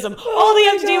feminism. All they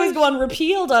have to do is go on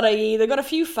repeal.ie. They've got a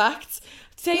few facts.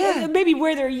 Say maybe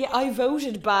wear their I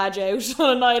voted badge out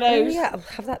on a night out. Oh, yeah,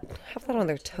 have that on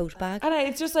their tote bag. And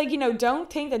it's just like, don't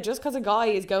think that just because a guy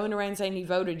is going around saying he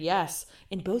voted yes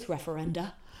in both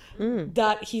referenda,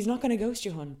 that he's not going to ghost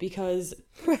you, hun, because...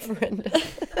 Referenda.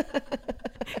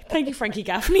 Thank you, Frankie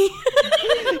Gaffney.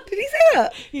 Did he say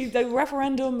that? The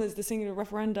referendum is the singular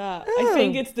referenda. Oh. I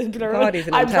think it's the plural. God, he's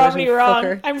an I'm probably intelligent wrong.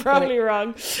 fucker. I'm probably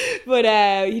wrong. But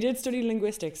he did study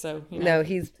linguistics, so... No,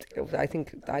 I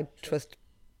think I trust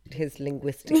his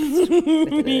linguistics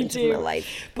Me too. my life.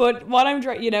 But what I'm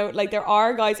trying, like there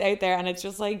are guys out there, and it's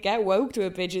just like, get woke to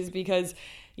it, bitches, because,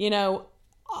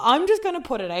 I'm just going to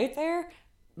put it out there.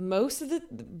 Most of the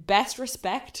best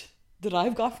respect that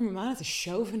I've got from a man is a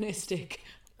chauvinistic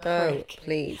prick. Oh,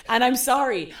 please. And I'm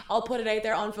sorry, I'll put it out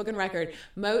there on fucking record.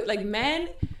 Men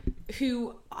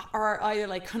who are either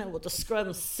like kind of would describe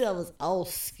themselves as old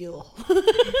school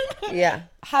Yeah.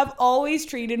 have always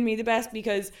treated me the best,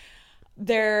 because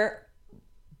their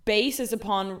basis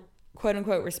upon quote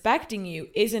unquote respecting you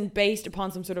isn't based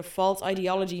upon some sort of false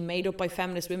ideology made up by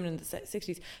feminist women in the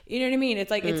 60s. You know what I mean?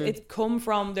 It's like it's come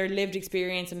from their lived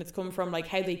experience, and it's come from like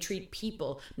how they treat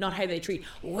people, not how they treat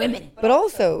women. But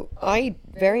also, I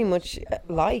very much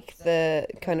like the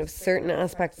kind of certain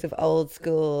aspects of old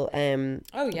school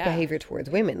behavior towards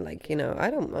women. Like, you know,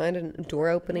 I don't mind a door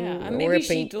opening and or maybe she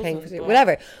paying doesn't, for but-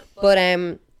 whatever.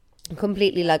 But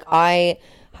completely, like, I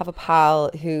have a pal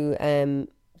who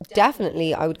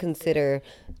definitely I would consider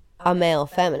a male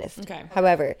feminist. Okay.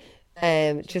 However,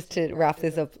 just to wrap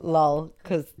this up, lol,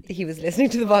 because he was listening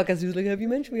to the podcast. He was like, "Have you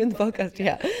mentioned me on the podcast?"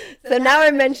 Yeah. So now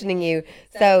I'm mentioning you.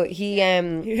 So he Yeah,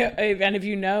 and if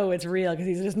you know, it's real, because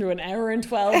he's listened to an hour and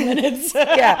 12 minutes.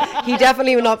 yeah, he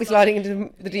definitely will not be sliding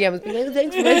into the DMs being like,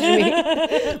 "Thanks for mentioning me."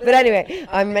 But anyway,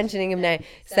 I'm mentioning him now.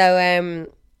 So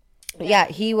yeah,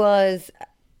 he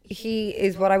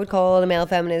is what I would call a male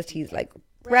feminist. He's like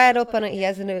read up on it. He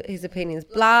has his opinions,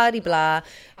 blah de blah.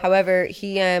 However,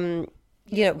 he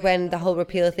you know, when the whole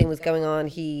repeal thing was going on,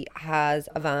 he has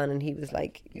a van and he was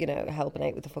like, you know, helping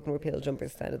out with the fucking repeal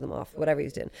jumpers, sending them off, whatever he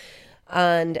was doing.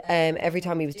 And every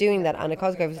time he was doing that, Anna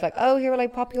Cosgrove was like, "Oh, here, will I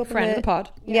pop you up Friend in of the pod.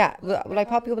 Yeah, will I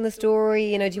pop you up in the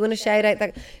story? You know, do you want to shout out?"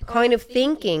 That kind of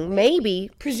thinking, maybe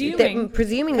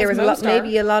presuming there was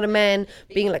maybe a lot of men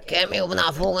being like, "Get me up in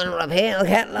that fucking repeal,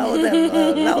 get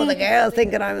loads of girls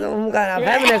thinking I'm some kind of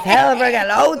feminist. Hell, if I get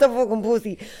loads of fucking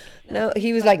pussy." No,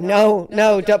 he was like, no,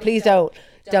 please don't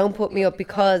put me up,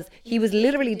 because he was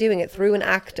literally doing it through an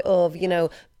act of, you know,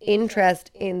 interest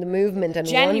in the movement and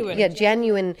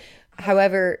genuine.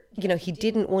 However, you know, he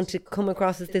didn't want to come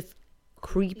across as this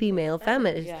creepy male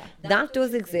feminist. Yeah. That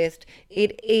does exist.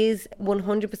 It is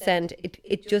 100%.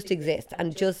 It just exists,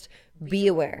 and just be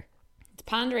aware. It's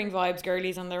pandering vibes,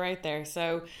 girlies, and they're out there.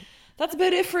 So that's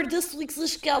about it for this week's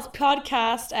Ish Gals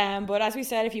podcast. But as we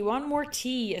said, if you want more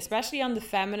tea, especially on the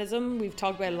feminism, we've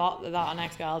talked about a lot of that on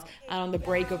X Gals, and on the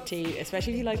breakup tea,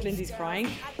 especially if you like Lindsay's crying,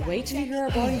 wait till you hear our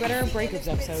Body Better Breakups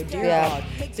episode. Dear God.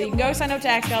 So you can go sign up to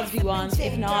X Gals if you want.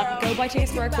 If not, go buy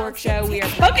tickets for our Cork show. We are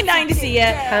fucking dying to see you.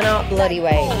 Cannot bloody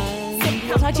wait.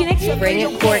 We'll talk to you next week. Bring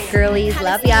it, Cork girlies.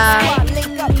 Love ya.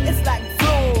 Link up, it's like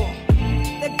boom.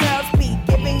 The girls be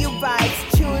giving you vibes.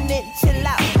 Tune in, chill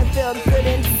out, and feel good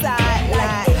inside.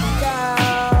 Like it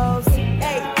girls.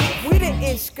 Hey, we the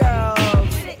ish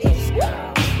girls. It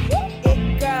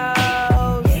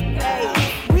girls. Hey,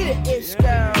 we the ish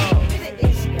girls.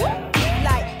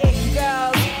 Like it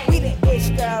girls. We the ish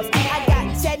girls. I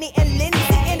got Jenny and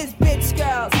Lindsay and his bitch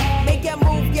girls. Make you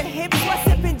move your hips while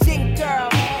sipping gin, girl.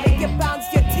 Make you bounce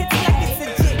your tits like it's a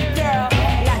jig, girl.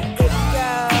 Like it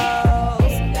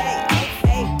girls. Hey,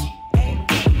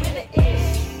 we the ish.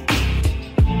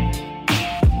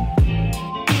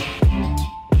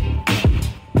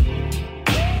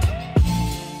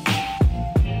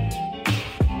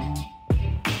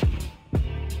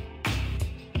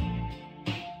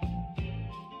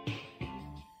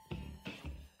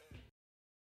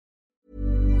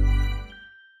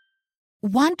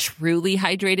 Want truly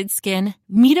hydrated skin?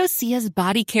 Meet Osea's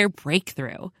Body Care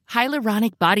Breakthrough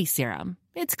Hyaluronic Body Serum.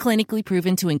 It's clinically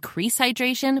proven to increase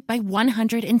hydration by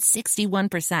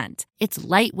 161%. It's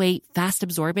lightweight,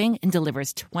 fast-absorbing, and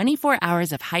delivers 24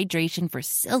 hours of hydration for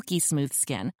silky smooth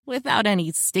skin without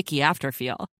any sticky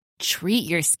afterfeel. Treat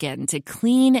your skin to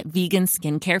clean, vegan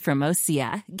skincare from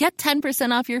Osea. Get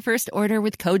 10% off your first order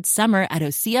with code SUMMER at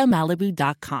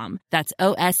OseaMalibu.com. That's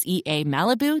OSEA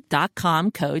Malibu.com,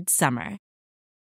 code SUMMER.